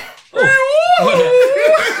Hemingway?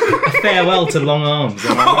 A farewell to long arms.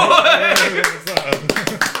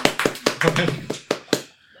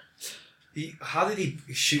 How did he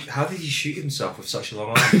shoot himself with such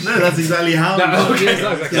long arms? No, that's exactly how.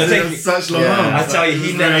 exactly. They have such long arms. I tell you,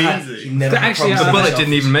 he never had. Easy. He never had Actually, problems The with bullet himself.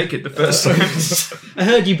 didn't even make it the first time. I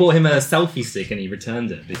heard you bought him a selfie stick and he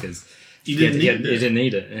returned it because You didn't he need it. didn't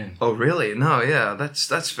need it. Yeah. Oh, really? No, yeah,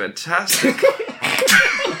 that's fantastic.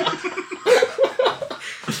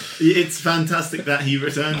 It's fantastic that he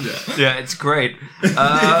returned it. Yeah, it's great. Do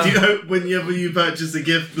you hope whenever you purchase a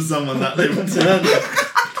gift for someone that they return it?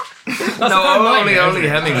 No, only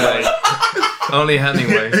Hemingway. Only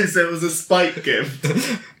Hemingway. So it was a spite gift.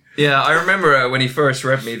 Yeah, I remember when he first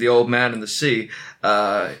read me The Old Man and the Sea,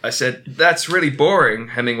 I said, "That's really boring,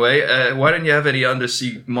 Hemingway. Why don't you have any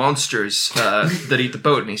undersea monsters that eat the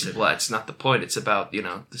boat?" And he said, "Well, that's not the point. It's about,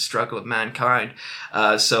 the struggle of mankind."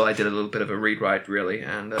 So I did a little bit of a rewrite, really,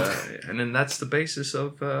 and then that's the basis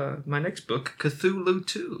of my next book, Cthulhu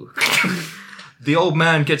 2. The old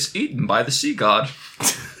man gets eaten by the sea god.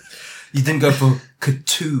 You didn't go for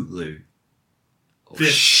Cthulhu.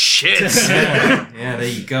 Fish. shits. Yeah, there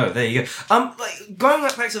you go. Like going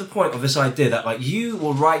back to the point of this idea that like you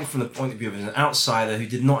were writing from the point of view of an outsider who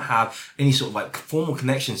did not have any sort of like formal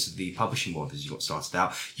connections to the publishing world as you got started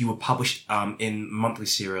out. You were published in monthly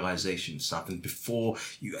serialization stuff, and before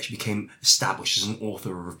you actually became established as an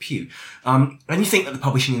author of repute. And you think that the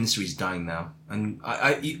publishing industry is dying now, and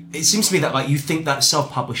it seems to me that like you think that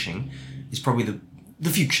self-publishing is probably the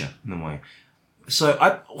future in a way. So,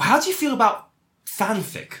 how do you feel about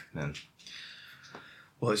fanfic then?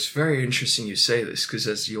 Well, it's very interesting you say this, because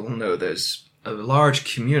as you all know, there's a large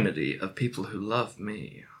community of people who love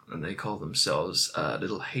me, and they call themselves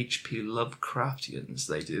little H.P. Lovecraftians,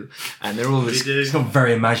 they do. And they're all this... It's not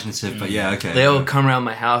very imaginative, but yeah, okay. They all come around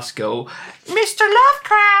my house, go, Mr.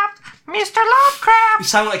 Lovecraft! Mr. Lovecraft! You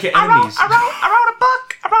sound like your enemies. I wrote a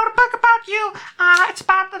book about you. It's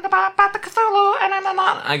about the Cthulhu, and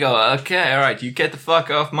I go, okay, alright, you get the fuck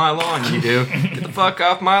off my lawn, you do. Get the fuck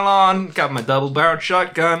off my lawn. Got my double-barreled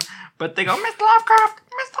shotgun. But they go, Mr. Lovecraft!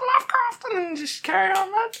 And then just carry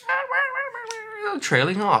on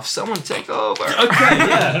trailing off. Someone take over. Okay,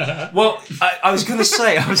 yeah. Well, I was gonna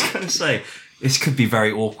say, this could be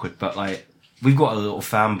very awkward, but like, we've got a little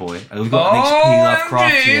fanboy. We've got an H.P.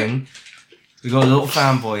 Lovecraftian. We've got a little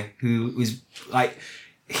fanboy who was like,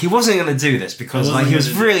 he wasn't going to do this because like he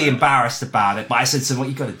was really embarrassed about it. But I said to him, "Well,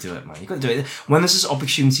 you got to do it, man. You got to do it." When there's this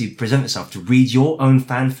opportunity present itself to read your own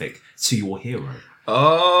fanfic to your hero,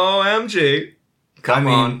 OMG. Come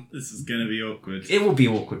on. This is going to be awkward. it will be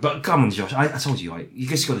awkward. But come on, Josh. I told you, like, you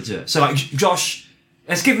just got to do it. So, like, Josh,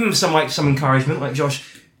 let's give him some encouragement. Like,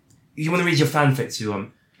 Josh, you want to read your fanfic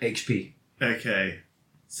to HP? Okay,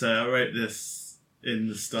 so I wrote this in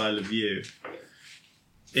the style of you.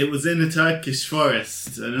 It was in a Turkish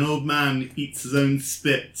forest, and an old man eats his own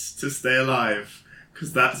spit to stay alive,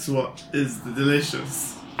 because that's what is the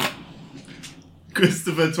delicious.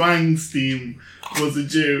 Christopher Twangstein was a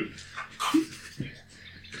Jew.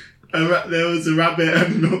 There was a rabbit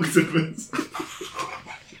and an octopus.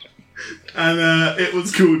 And it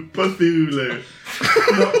was called Cthulhu,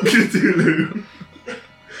 not Cthulhu.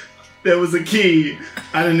 There was a key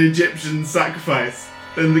and an Egyptian sacrifice.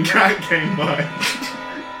 Then the cat came by.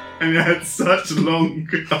 And it had such long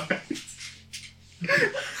eyes.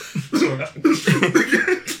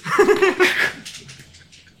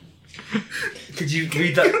 Could you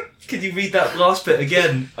read that? Could you read that last bit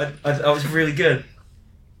again? I was really good.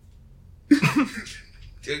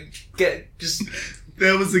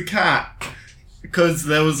 There was a cat because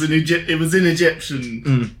there was it was in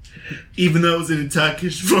Egyptian, even though it was in a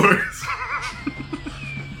Turkish forest.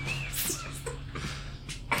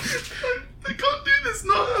 I can't do this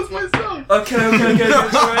not as myself. Okay.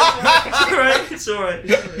 It's alright.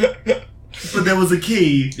 But there was a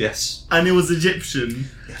key. Yes. And it was Egyptian.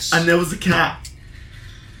 Yes. And there was a cat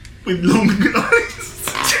with long eyes.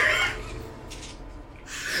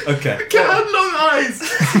 Okay. The cat had long eyes.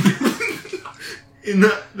 In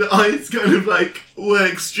that the eyes kind of like were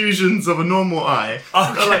extrusions of a normal eye.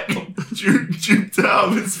 Okay. Like drooped out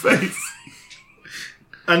of his face.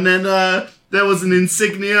 And then there was an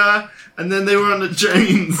insignia, and then they were on the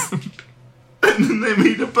trains. And then they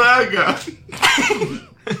made a burger.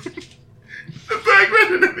 A burger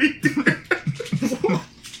and everything.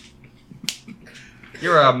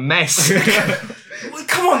 You're a mess. Well,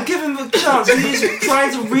 come on, give him a chance. He's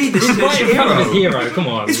trying to read this. He's right in front of his hero. Come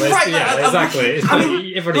on. It's Let's- right yeah, there. exactly. It's I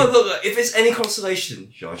mean, everybody. look. If it's any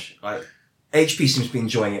consolation, Josh, like HP seems to be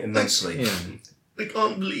enjoying it immensely. Yeah. I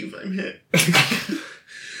can't believe I'm here.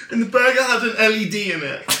 And the burger had an LED in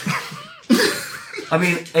it. I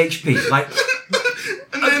mean, HP, like.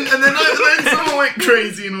 And then someone went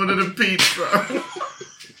crazy and wanted a pizza.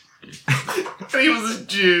 And he was a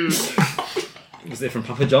Jew. Was it from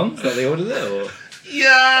Papa John's that they ordered it? Or?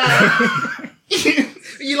 Yeah.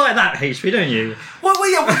 You like that, HP, don't you? Well,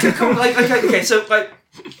 yeah. Come on, like, okay. So, like,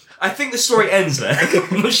 I think the story ends there.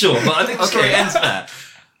 I'm not sure, but I think the story ends there.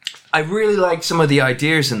 I really like some of the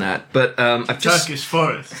ideas in that, but I've just... Turkish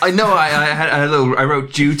forest. I know I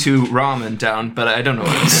wrote due to ramen down, but I don't know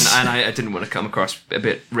what it is, and I didn't want to come across a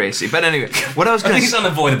bit racy. But anyway, what I was going I think it's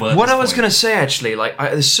unavoidable. What I was going to say, actually, like,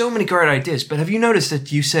 there's so many great ideas, but have you noticed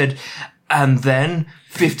that you said, and then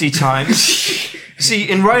 50 times? See,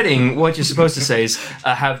 in writing, what you're supposed to say is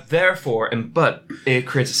have therefore and but. It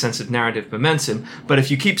creates a sense of narrative momentum. But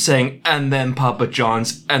if you keep saying, and then Papa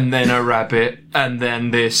John's, and then a rabbit, and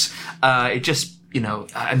then this, it just,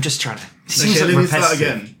 I'm just trying to... Okay, let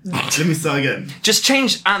me start again. Just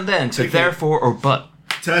change and then to therefore or but.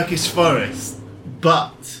 Turkish forest,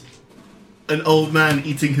 but an old man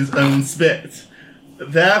eating his own spit.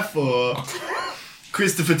 Therefore,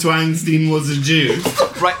 Christopher Twangstein was a Jew.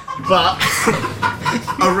 Right. But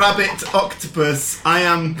a rabbit octopus, I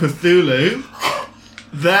am Cthulhu.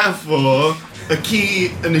 Therefore,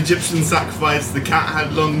 an Egyptian sacrifice, the cat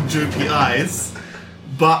had long droopy eyes,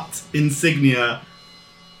 but insignia,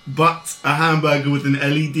 but a hamburger with an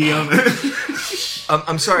LED on it.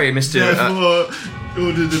 I'm sorry, Mr. Therefore,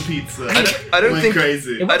 ordered a pizza. I don't Went think.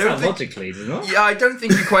 crazy. It works don't out think- logically, doesn't it? Yeah, I don't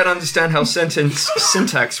think you quite understand how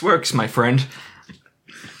syntax works, my friend.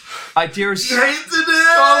 Ideas. Hated it.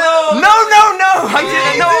 Oh no! I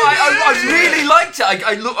didn't know. I really liked it.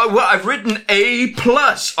 I've written A+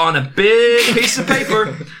 on a big piece of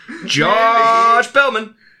paper. Josh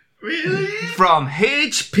Bellman Really? from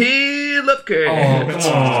HP Lovecraft.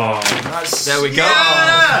 Come on. There we go.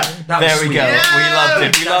 Yeah. There we go. Yeah. We loved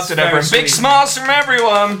it. We loved it, very everyone. Big sweet. smiles from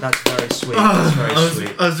everyone. That's very sweet. That's very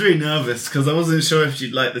sweet. I was really nervous because I wasn't sure if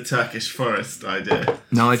you'd like the Turkish forest idea.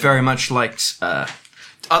 No, I very much liked.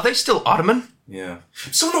 Are they still Ottoman? Yeah.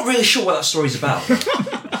 So I'm not really sure what that story's about.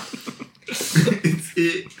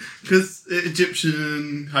 Because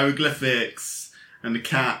Egyptian hieroglyphics and the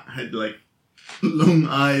cat had like long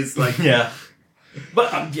eyes, like. yeah. But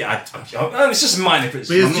it's just minor But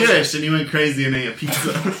criticism. he was Jewish and he went crazy and ate a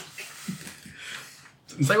pizza.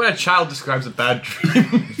 It's like when a child describes a bad dream.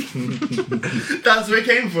 That's where it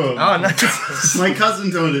came from. Oh, nice. My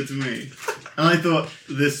cousin told it to me, and I thought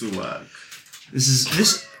this will work.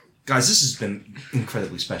 Guys, this has been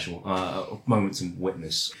incredibly special. Moments in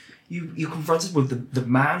witness. You're confronted with the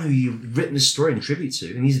man who you've written this story in tribute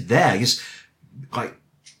to, and he's there, just like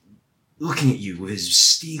looking at you with his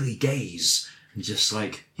steely gaze, and just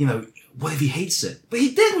like, what if he hates it? But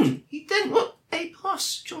he didn't. Look, A+,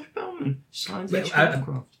 Josh Bellman. Signed Wait, HP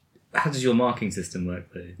Lovecraft. How does your marking system work,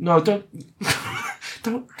 though? No, don't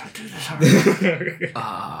do this. Harry.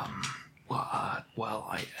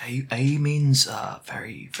 Well, A means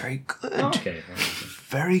very, very good. Okay.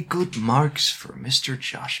 Very good marks for Mr.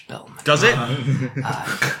 Josh Bellman. Does it?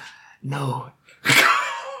 No.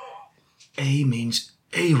 A means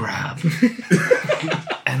Arab.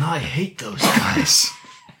 And I hate those guys.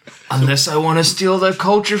 Unless I want to steal their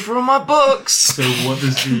culture from my books. So what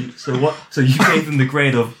does So you gave them the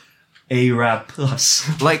grade of Arab plus.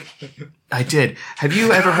 Like, I did. Have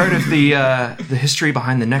you ever heard of the history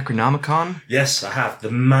behind the Necronomicon? Yes, I have.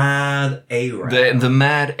 The Mad Arab. The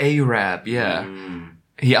Mad Arab, yeah.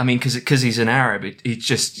 Because he's an Arab,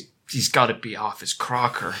 he's got to be off his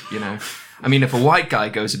crocker, I mean, if a white guy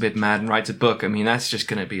goes a bit mad and writes a book, I mean, that's just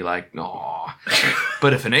going to be like, aw.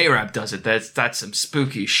 But if an Arab does it, that's some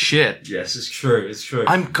spooky shit. Yes, it's true. It's true.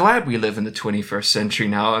 I'm glad we live in the 21st century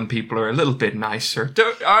now and people are a little bit nicer.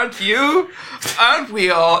 Aren't you? Aren't we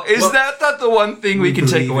all? Is that the one thing we can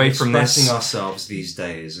take believe away in from this? expressing ourselves these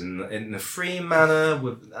days in a free manner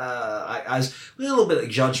with as a little bit of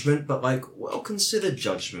judgment, but like well considered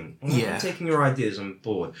judgment. Yeah. Taking your ideas on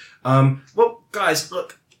board. Well, guys,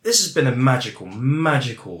 look. This has been a magical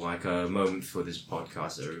moment for this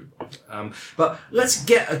podcast. But let's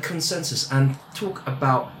get a consensus and talk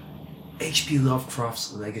about H.P.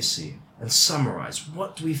 Lovecraft's legacy and summarize.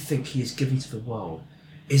 What do we think he has given to the world?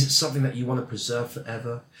 Is it something that you want to preserve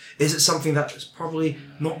forever? Is it something that's probably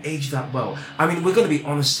not aged that well? I mean, we're going to be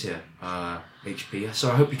honest here, H.P., so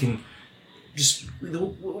I hope you can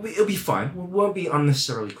it'll be fine. We won't be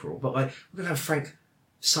unnecessarily cruel, but like we're going to have frank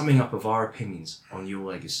summing up of our opinions on your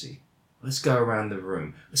legacy. Let's go around the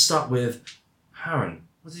room. Let's start with Harren.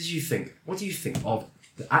 What did you think? What do you think of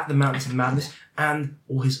At the Mountains of Madness and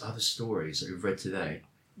all his other stories that we've read today?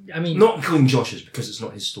 I mean, Not including Josh's, because it's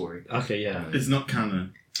not his story. okay, yeah. It's not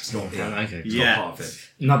canon. It's not Yeah, okay. It's Yeah. not part of it.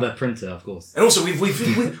 Another printer, of course. And also,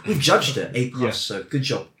 we've judged it A+. Yeah. So good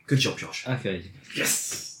job, Josh. Okay.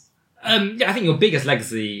 Yes. I think your biggest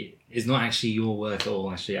legacy is not actually your work at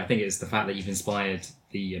all, actually. I think it's the fact that you've inspired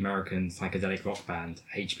the American psychedelic rock band,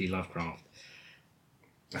 H.P. Lovecraft.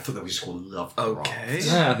 I thought that was just called Lovecraft. Okay.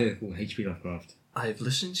 Yeah, I think it's called H.P. Lovecraft. I've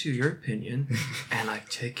listened to your opinion and I've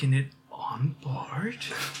taken it on board.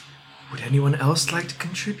 Would anyone else like to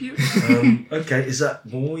contribute? Okay, is that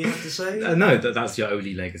all you have to say? No, that's your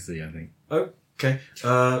only legacy, I think. Okay.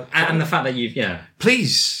 And the fact that you've,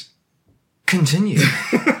 Please, continue.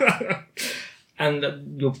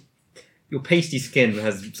 and your pasty skin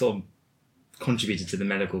has sort of contributed to the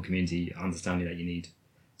medical community understanding that you need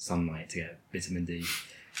sunlight to get vitamin D.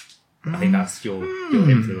 I think that's your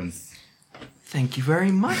influence. Thank you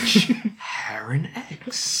very much, Harren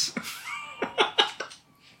X.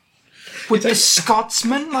 Would the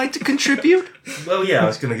Scotsman like to contribute? Well, yeah, I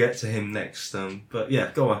was going to get to him next. But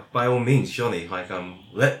yeah, go on. By all means, Johnny.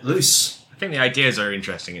 Let loose. I think the ideas are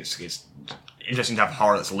interesting. It's interesting to have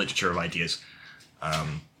horror that's a literature of ideas.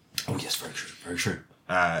 Oh yes, very true. Very true.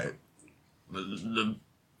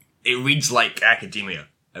 it reads like academia.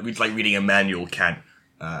 It reads like reading a manual Kant.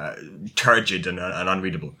 Turgid and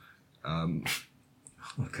unreadable.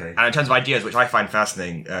 Okay. And in terms of ideas, which I find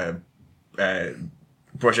fascinating,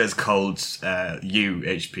 Borges calls you,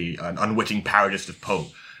 HP, an unwitting parodist of Poe.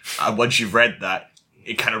 And once you've read that,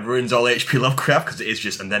 it kind of ruins all H.P. Lovecraft, because it is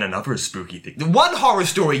just, and then another spooky thing. The one horror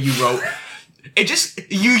story you wrote,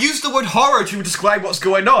 you use the word horror to describe what's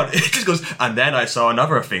going on. It just goes, and then I saw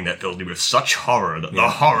another thing that filled me with such horror, that the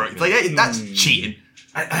horror, that's cheating.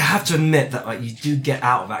 I have to admit that, like, you do get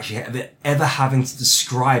out of actually ever having to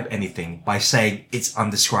describe anything by saying it's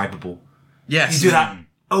undescribable. Yes. You do that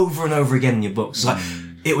over and over again in your books. Like,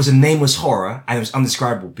 it was a nameless horror and it was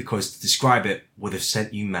undescribable because to describe it would have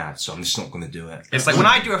sent you mad. So I'm just not going to do it. It's like when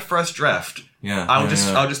I do a first draft. Yeah. I'll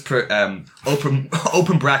just put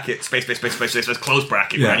open bracket space close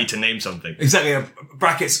bracket when I need to name something. Exactly.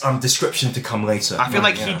 Brackets description to come later. I feel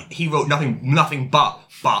like he wrote nothing but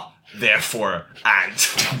therefore and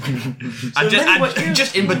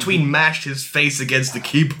just in between mashed his face against the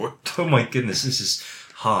keyboard. Oh my goodness, this is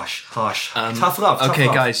harsh. Tough love. Okay,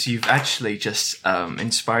 guys, you've actually just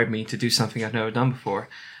inspired me to do something I've never done before.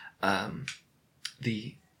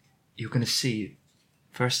 You're going to see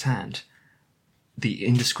firsthand the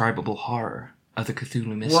indescribable horror of the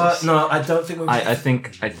Cthulhu Mythos. What? No, I don't think. I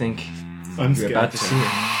think I'm you're about to see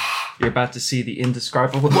it. You're about to see the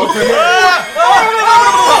indescribable. Back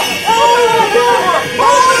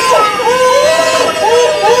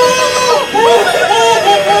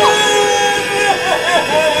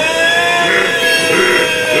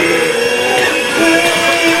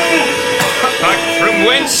from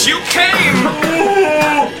whence you came!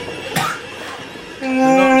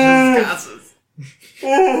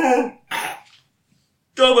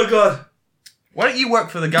 Oh my god! Why don't you work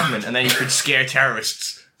for the government and then you could scare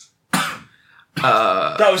terrorists?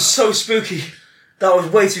 That was so spooky. That was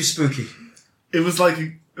way too spooky. It was like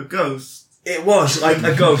a ghost. It was like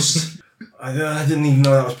a ghost. I didn't even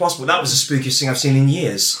know that was possible. That was the spookiest thing I've seen in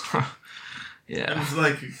years. It Yeah. was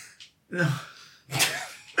like That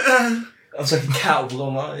was like a cat with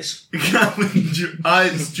long eyes.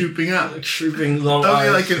 eyes drooping out. Like shrimping long Only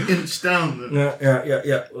eyes. like an inch down.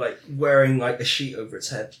 Yeah. Like wearing like a sheet over its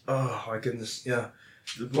head. Oh my goodness. Yeah.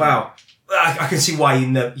 Wow. I can see why you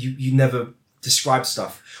never described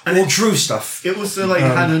stuff or drew stuff. It also like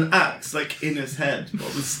had an axe like in his head,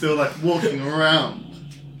 but was still like walking around.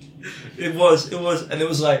 It was, and it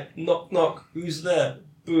was like knock knock. Who's there?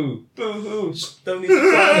 Boo hoo. Don't need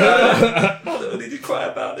to cry about it. Don't need to cry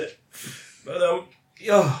about it. But oh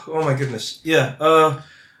my goodness. Yeah.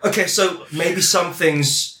 Okay. So maybe some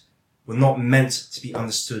things were not meant to be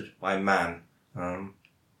understood by man.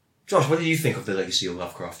 Josh, what do you think of the legacy of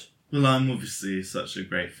Lovecraft? Well, I'm obviously such a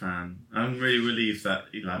great fan. I'm really relieved that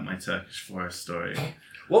you like my Turkish forest story.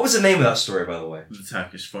 What was the name of that story, by the way? The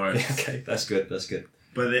Turkish forest. Okay, that's good.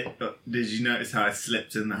 But did you notice how I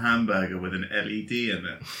slipped in the hamburger with an LED in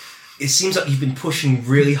it? It seems like you've been pushing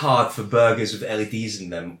really hard for burgers with LEDs in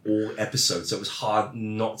them all episodes, so it was hard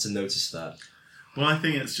not to notice that. Well, I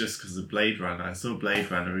think it's just because of Blade Runner. I saw Blade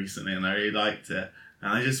Runner recently and I really liked it.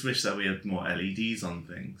 And I just wish that we had more LEDs on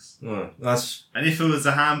things. And if it was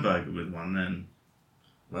a hamburger with one, then...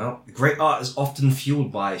 Well, great art is often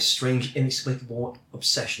fueled by strange, inexplicable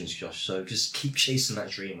obsessions, Josh, so just keep chasing that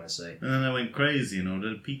dream, I say. And then I went crazy and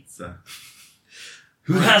ordered a pizza.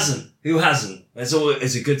 Who hasn't?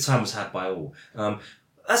 It's a good time was had by all.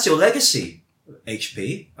 That's your legacy,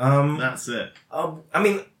 HP. That's it. I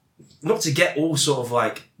mean, not to get all sort of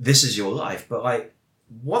like, this is your life, but like,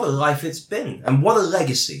 what a life it's been, and what a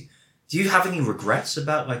legacy. Do you have any regrets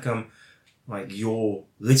about like your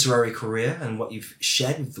literary career and what you've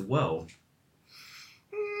shared with the world?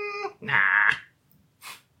 Nah.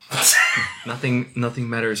 Nothing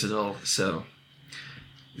matters at all. So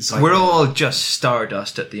It's like, we're all just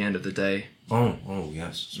stardust at the end of the day. Oh,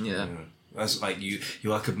 yes. Yeah. That's like you're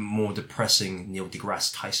like a more depressing Neil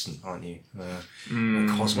deGrasse Tyson, aren't you?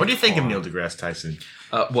 What do you think of Neil deGrasse Tyson?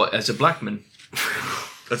 What, as a black man?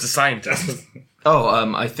 As a scientist.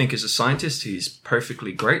 I think as a scientist, he's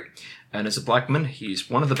perfectly great. And as a black man, he's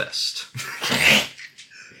one of the best.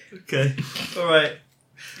 Okay. All right.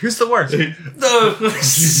 Who's the worst? No.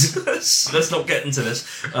 Let's not get into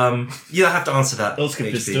this. You don't have to answer that. Oscar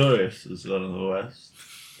HP. Pistorius was one of the worst.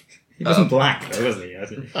 He wasn't black, though, was he?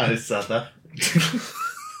 I said that.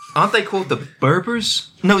 Aren't they called the Berbers?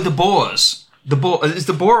 No, the Boers. Is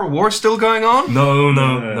the Boer War still going on?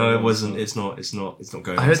 No, it wasn't. It's not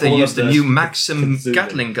going on. I heard they all used of a this new Maxim Cthulhu.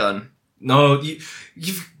 Gatling gun. No,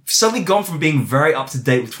 you've suddenly gone from being very up to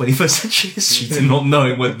date with 21st century history to not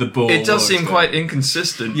knowing whether the bull. It does was seem there. quite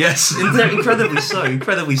inconsistent. Yes, incredibly so.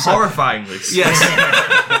 Incredibly so. Horrifyingly. Yes.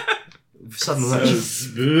 Sudden So lurch.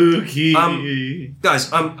 spooky.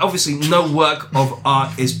 Guys, obviously no work of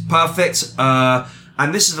art is perfect,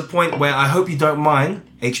 and this is the point where I hope you don't mind,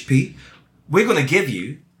 HP. We're going to give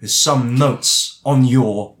you some notes on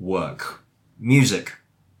your work. Music.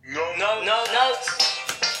 No notes. No notes.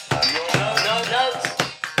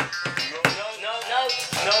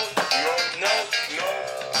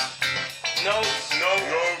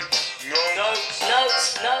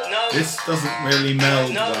 No notes. This doesn't really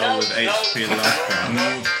meld well with HP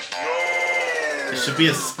Lovecraft. It should be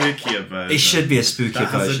a spookier version. It should be a spooky that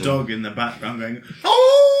has version. a dog in the background going,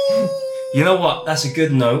 oh! You know what? That's a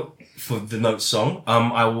good note for the note song.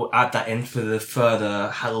 I will add that in for the further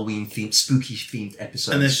Halloween themed, spooky themed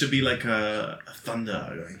episodes. And there should be like a thunder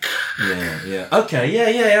going. Yeah. Okay,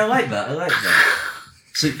 yeah, I like that.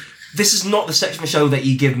 So, this is not the section of the show that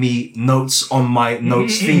you give me notes on my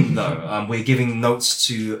notes theme, though. We're giving notes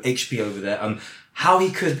to HP over there on how he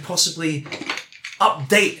could possibly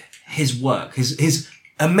update his work, his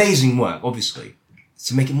amazing work, obviously,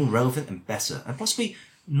 to make it more relevant and better, and possibly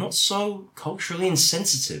not so culturally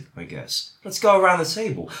insensitive, I guess. Let's go around the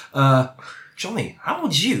table. Johnny, how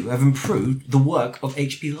would you have improved the work of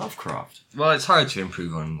H.P. Lovecraft? Well, it's hard to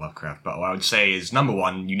improve on Lovecraft, but what I would say is, number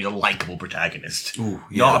one, you need a likable protagonist. Ooh,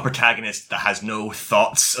 yeah. Not a protagonist that has no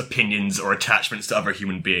thoughts, opinions, or attachments to other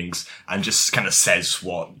human beings, and just kind of says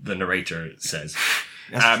what the narrator says.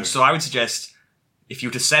 So I would suggest, if you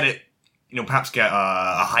were to set it, perhaps get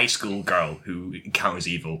a high school girl who encounters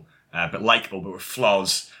evil, but likable, but with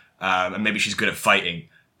flaws, and maybe she's good at fighting,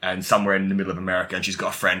 and somewhere in the middle of America, and she's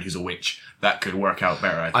got a friend who's a witch. That could work out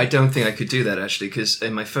better, I think. I don't think I could do that, actually, because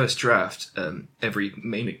in my first draft, every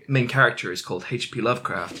main character is called H.P.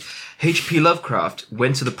 Lovecraft. H.P. Lovecraft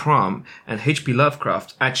went to the prom, and H.P.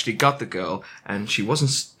 Lovecraft actually got the girl, and she wasn't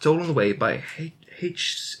stolen away by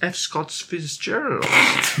H.F. Scott Fitzgerald.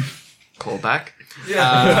 Call back.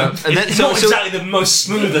 Yeah. And then, It's not exactly the most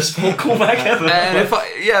smoothest callback ever. And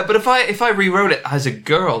if I rewrote it as a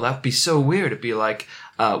girl, that'd be so weird. It'd be like,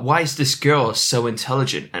 why is this girl so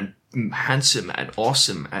intelligent and handsome and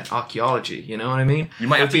awesome at archaeology? You know what I mean? You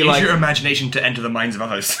might have to use your imagination to enter the minds of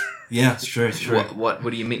others. Yeah, it's true. It's true. What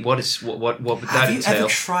do you mean? What would that Have you entail? ever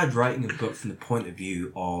tried writing a book from the point of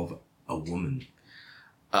view of a woman?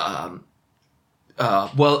 Well,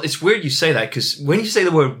 it's weird you say that, because when you say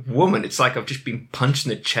the word woman, it's like I've just been punched in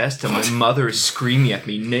the chest and my mother is screaming at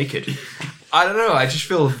me naked. I don't know, I just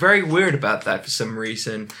feel very weird about that for some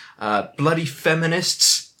reason. Bloody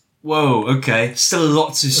feminists. Whoa, okay. Still a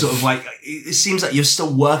lot to sort of like, it seems like you're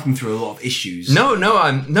still working through a lot of issues.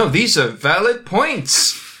 No, these are valid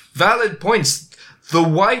points. Valid points. The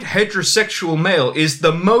white heterosexual male is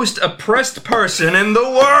the most oppressed person in the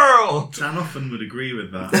world. Dan often would agree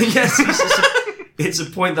with that. Yes, it's a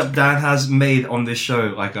point that Dan has made on this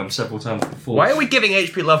show, like several times before. Why are we giving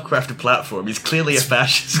H.P. Lovecraft a platform? He's clearly a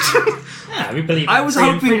fascist. Yeah, we believe I was in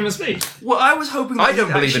hoping- freedom of speech. Well, I was hoping. I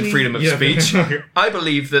don't believe in freedom of speech. Yeah. I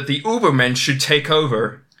believe that the Ubermen should take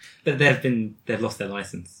over. But they've lost their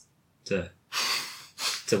license to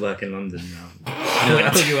work in London now. I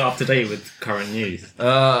thought you were up to date with current news.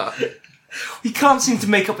 He can't seem to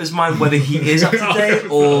make up his mind whether he is up to date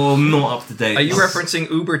or not up to date. Are you referencing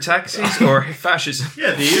Uber taxis or fascism?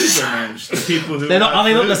 Yeah, the Ubermensch, the people who... Are they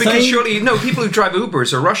not the Because same? surely, people who drive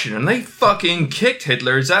Ubers are Russian, and they fucking kicked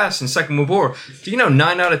Hitler's ass in Second World War. Do you know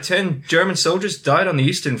 9 out of 10 German soldiers died on the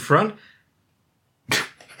Eastern Front?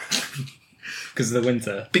 Because of the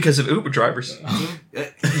winter. Because of Uber drivers.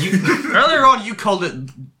 Earlier on, you called it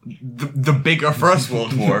the bigger First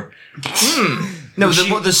World War. No,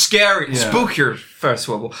 the scary, Yeah. spookier First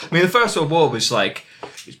World War. I mean, the First World War was like,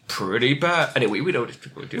 it's pretty bad. Anyway, we don't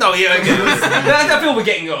do No, yeah, okay. I feel we're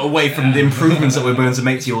getting away from the improvements that we're going to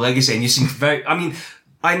make to your legacy, and you seem very. I mean,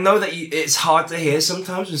 I know that it's hard to hear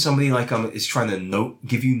sometimes when somebody like is trying to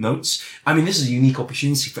give you notes. I mean, this is a unique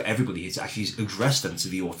opportunity for everybody here to actually address them to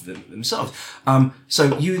the author themselves.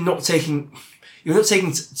 So you're not taking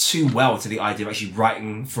too well to the idea of actually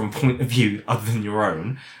writing from a point of view other than your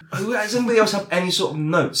own. Does anybody else have any sort of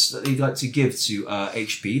notes that they'd like to give to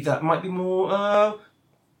HP that might be more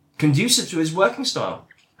conducive to his working style?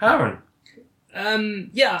 Aaron?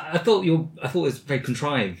 Yeah, I thought it was very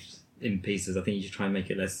contrived in pieces. I think you should try and make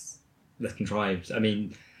it less contrived. I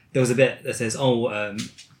mean, there was a bit that says, I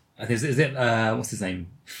think is it what's his name?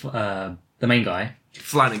 The main guy,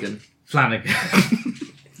 Flanagan.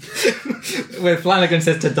 Where Flanagan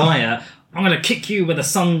says to Dyer, "I'm going to kick you where the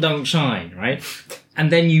sun don't shine," right?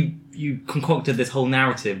 And then you you concocted this whole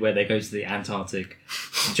narrative where they go to the Antarctic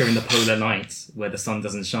during the polar nights where the sun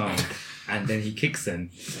doesn't shine, and then he kicks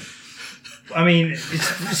them. I mean,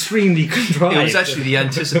 it's extremely contrived. It was actually the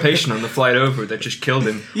anticipation on the flight over that just killed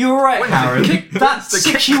him. You were right, Aaron. That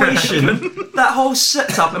situation, that whole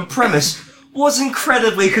setup and premise was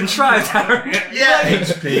incredibly contrived, Aaron. Yeah,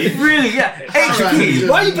 HP. Really, yeah. HP.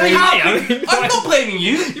 Why are you blaming me? I'm not blaming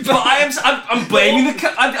you, but I'm blaming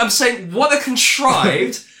I'm saying what a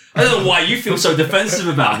contrived. I don't know why you feel so defensive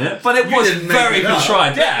about it, but it was didn't make very it up.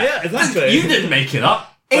 contrived. Yeah, exactly. You didn't make it up.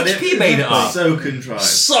 But HP made it up. So contrived.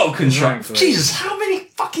 So contrived. Exactly. Jesus, how many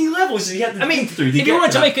fucking levels did he have to think through? If you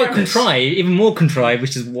wanted to make it contrived, even more contrived,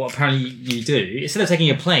 which is what apparently you do, instead of taking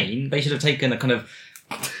a plane, they should have taken a kind of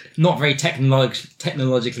not very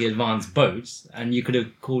technologically advanced boat, and you could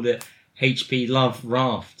have called it HP Love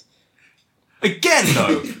Raft. Again,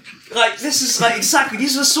 though, like this is like exactly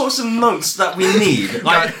these are the sorts of notes that we need.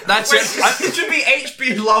 Like That's it. It should be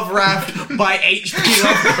HP Love Raft by HP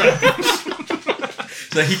Lovecraft.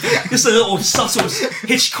 so just a little subtle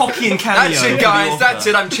Hitchcockian cameo. That's it, guys. That's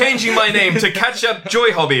it. I'm changing my name to Ketchup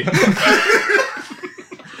Joy Hobby.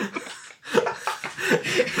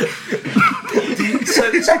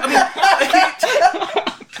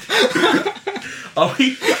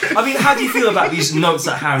 I mean, how do you feel about these notes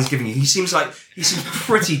that Harren's giving you? He seems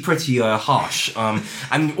pretty harsh,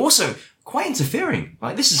 and also quite interfering.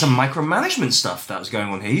 Like this is some micromanagement stuff that was going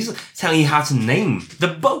on here. He's telling you how to name the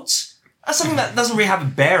boat. That's something that doesn't really have a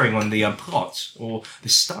bearing on the plot or the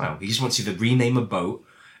style. He just wants you to rename a boat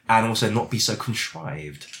and also not be so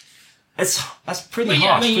contrived. That's pretty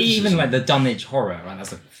harsh. I mean, criticism. even like the Dunwich Horror, right?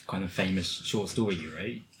 That's a kind of famous short story,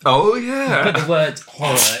 right? Oh, yeah. Put the word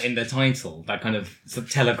horror in the title. That kind of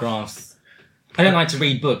telegraphs. I don't like to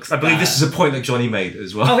read books. I believe this is a point that Johnny made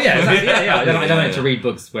as well. Oh yeah, exactly. yeah. I don't like to read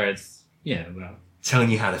books where it's well,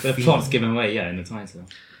 telling you how to the feel. plot's given away. Yeah, in the title.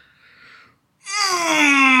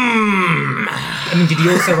 I mean, didn't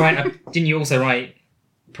you also write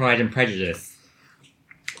Pride and Prejudice?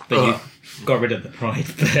 But you got rid of the pride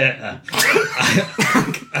bit.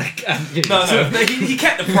 No, he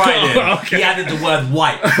kept the pride in. Okay. He added the word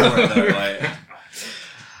white for it, though, right?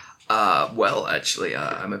 Well, actually,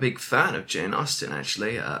 I'm a big fan of Jane Austen,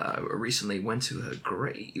 actually. I recently went to her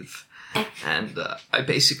grave. And I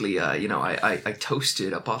basically, I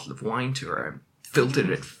toasted a bottle of wine to her and filtered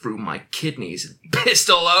it through my kidneys and pissed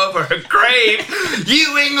all over her grave.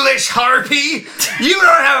 You English harpy! You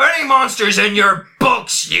don't have any monsters in your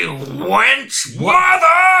books, you wench!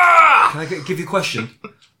 Mother! Can I give you a question?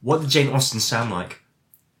 What did Jane Austen sound like?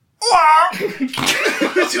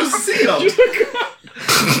 It's your seal.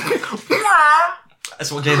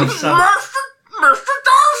 That's what Jane Austen sounded like. Mr.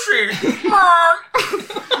 Darcy!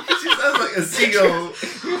 She sounds like a seagull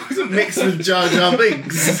mixed with Jar Jar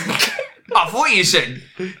Binks. I thought you said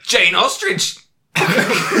Jane Ostrich.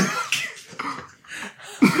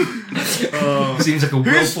 Seems like a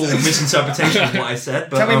willful misinterpretation of what I said.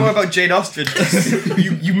 But, Tell me more about Jane Ostrich.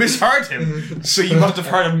 you misheard him, so you must have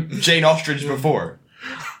heard of Jane Ostrich before.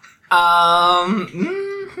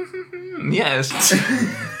 Yes.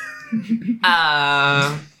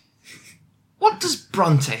 What does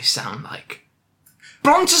Bronte sound like?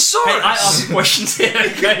 Brontosaurus! Hey, I ask questions here,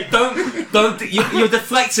 okay? Don't, you're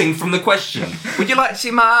deflecting from the question. Would you like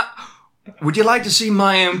to see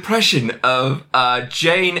my impression of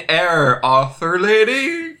Jane Eyre, author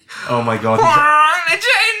lady? Oh my god.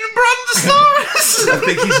 Jane Brontosaurus! I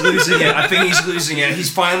think he's losing it. He's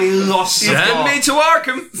finally lost it. Send me to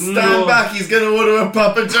Arkham! Stand back, he's going to order a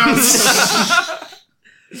Papa John's.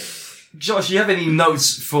 Josh, do you have any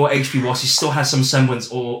notes for HP whilst he still has some semblance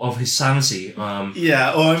of his sanity?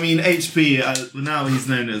 Yeah, or I mean, HP, now he's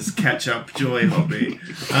known as Ketchup Joy Hobby.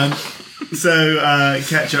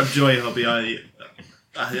 Ketchup Joy Hobby, I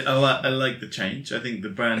like the change. I think the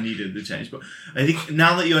brand needed the change. But I think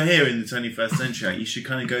now that you're here in the 21st century, you should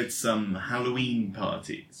kind of go to some Halloween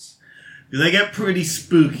parties. Because they get pretty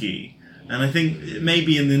spooky. And I think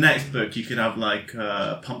maybe in the next book you could have like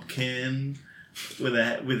a pumpkin with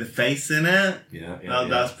a face in it. Yeah.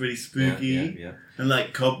 That's pretty spooky. Yeah. And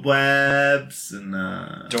like cobwebs and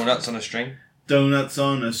Donuts on a string. donuts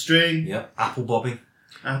on a string. Yeah. Apple bobbing.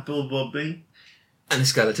 Apple bobbing. And a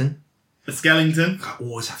skeleton. A skeleton. I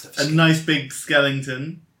always have to have A nice big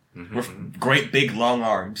skeleton. With great big long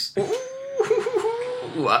arms.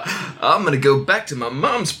 Ooh, I'm gonna go back to my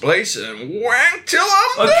mom's place and wank till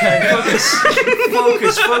I'm Okay,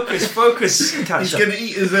 focus. He's Catch up. gonna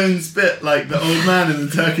eat his own spit like the old man in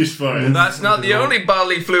the Turkish forest. That's not the only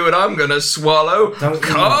bodily fluid I'm gonna swallow. Don't-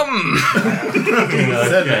 Come!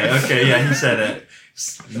 said it. Okay, yeah, he said it.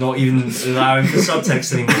 Not even allowing for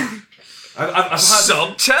subtext anymore. I've heard.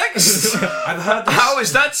 Subtext? I've heard. This, How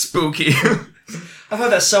is that spooky? I've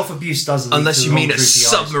heard that self-abuse does. lead Unless to you mean long, a creepy eyes.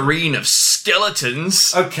 submarine of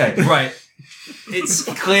skeletons. Okay, right. It's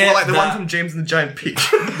clear Well, like the that one from James and the Giant Peach.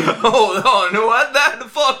 Hold on, what the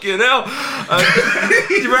fucking hell?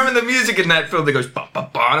 Do you remember the music in that film that goes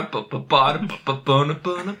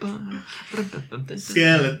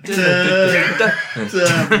Skeleton,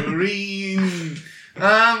 submarine.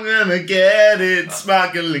 I'm gonna get it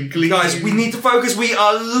sparkling clean. guys, we need to focus. We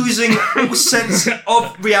are losing all sense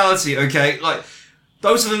of reality. Okay, like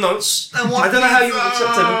those are the notes. I want don't know how you pizza.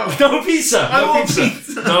 accept it. No pizza. I No want pizza.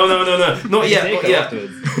 pizza. No, not yet. Take Not it yet.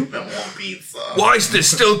 afterwards. I want pizza. Why is this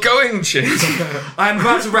still going, Chid? I'm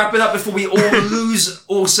about to wrap it up before we all lose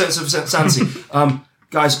all sense of sanity.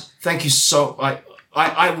 Guys, thank you so.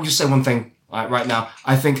 I will just say one thing right now.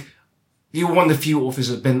 I think you're one of the few authors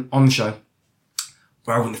that have been on the show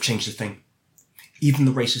where I wouldn't have changed a thing, even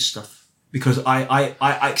the racist stuff, because I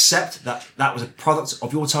accept that that was a product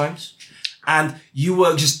of your times, and you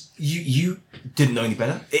were just you didn't know any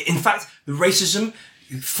better. In fact, the racism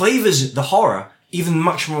flavors the horror even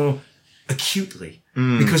much more acutely,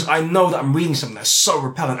 because I know that I'm reading something that's so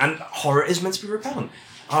repellent, and horror is meant to be repellent.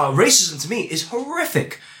 Racism to me is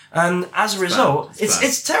horrific. And as a result,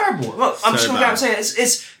 it's terrible. Look, I'm just going to go out and say it.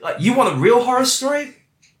 It's like, you want a real horror story?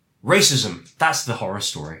 Racism. That's the horror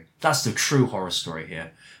story. That's the true horror story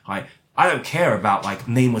here. I don't care about like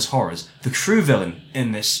nameless horrors. The true villain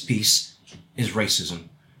in this piece is racism.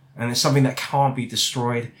 And it's something that can't be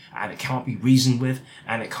destroyed, and it can't be reasoned with,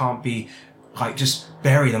 and it can't be like just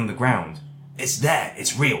buried underground. It's there.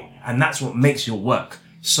 It's real. And that's what makes your work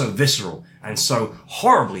so visceral and so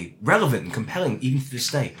horribly relevant and compelling even to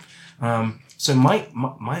this day. So my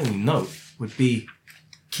only note would be,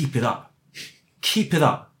 keep it up. Keep it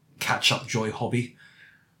up. Catch Up Joy Hobby.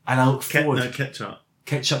 And I look forward. No, ketchup.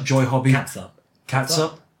 Catch Up Joy Hobby. Cats up. Cats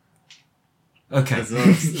Up. Okay.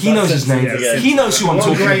 That's He knows his name. yeah. He knows who I'm What a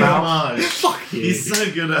talking great about. homage. Fuck you. He's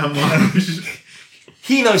so good at homage.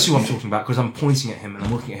 He knows who I'm talking about because I'm pointing at him and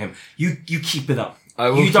I'm looking at him. You keep it up. I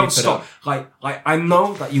will You don't keep it stop. up. Like I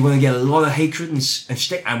know that you're going to get a lot of hatred and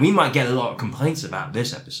shtick, and we might get a lot of complaints about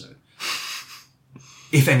this episode,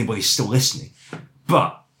 if anybody's still listening.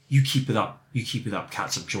 But you keep it up. You keep it up.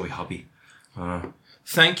 Cats Up Joy Hobby.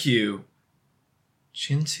 Thank you,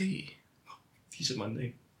 Chinty. These are my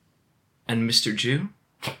name. And Mr. Jew?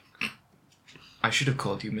 I should have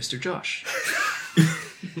called you Mr. Josh.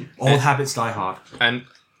 Old habits die hard. And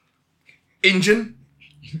Injun?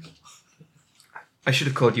 I should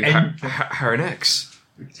have called you Haran X.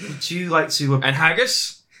 Would you like to? And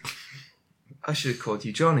Haggis? I should have called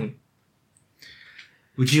you Johnny.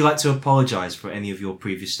 Would you like to apologise for any of your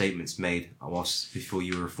previous statements made before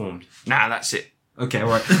you were reformed? Nah, that's it. Okay,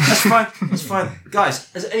 alright. That's fine. That's fine.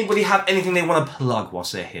 Guys, does anybody have anything they want to plug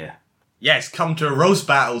whilst they're here? Yes, come to Roast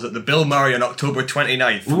Battles at the Bill Murray on October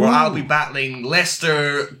 29th, where I'll be battling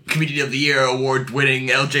Leicester Comedian of the Year award winning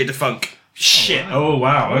LJ DeFunk. Shit. Oh,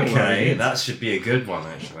 wow. Okay. That should be a good one,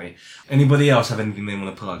 actually. Anybody else have anything they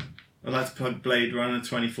want to plug? I'd like to plug Blade Runner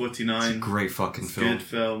 2049. Great fucking film. Good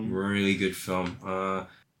film. Really good film.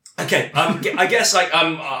 Okay. I guess I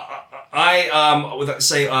would like to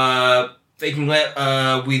say they can let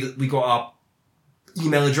we got our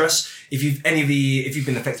email address. If you've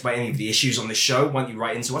been affected by any of the issues on this show, why don't you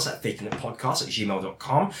write into us at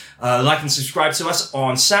fakingitpodcast@gmail.com. Like and subscribe to us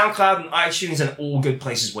on SoundCloud and iTunes and all good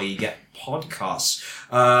places where you get podcasts.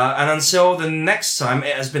 And until the next time,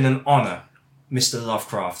 it has been an honor, Mr.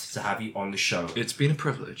 Lovecraft, to have you on the show. It's been a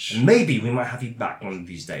privilege. And maybe we might have you back one of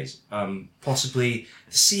these days. Possibly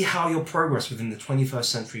see how your progress within the 21st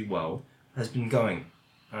century world has been going.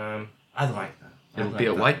 I'd like that. It'll be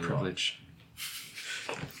a white privilege.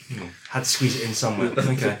 Had to squeeze it in somewhere.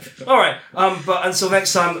 Okay. Alright. But until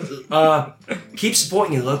next time, keep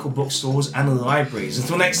supporting your local bookstores and libraries.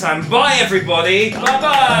 Until next time, bye everybody! Bye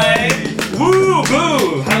bye! Woo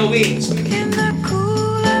boo! Halloween! In the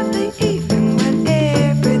cool of the evening when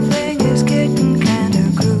everything is getting kind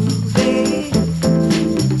of groovy,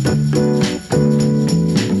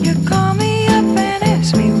 you call me up and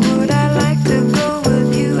ask me would I like to go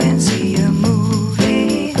with you and see a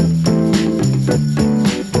movie.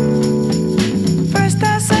 First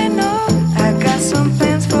I say no, I got some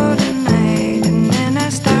plans for tonight, and then I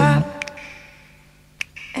stop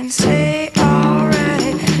and say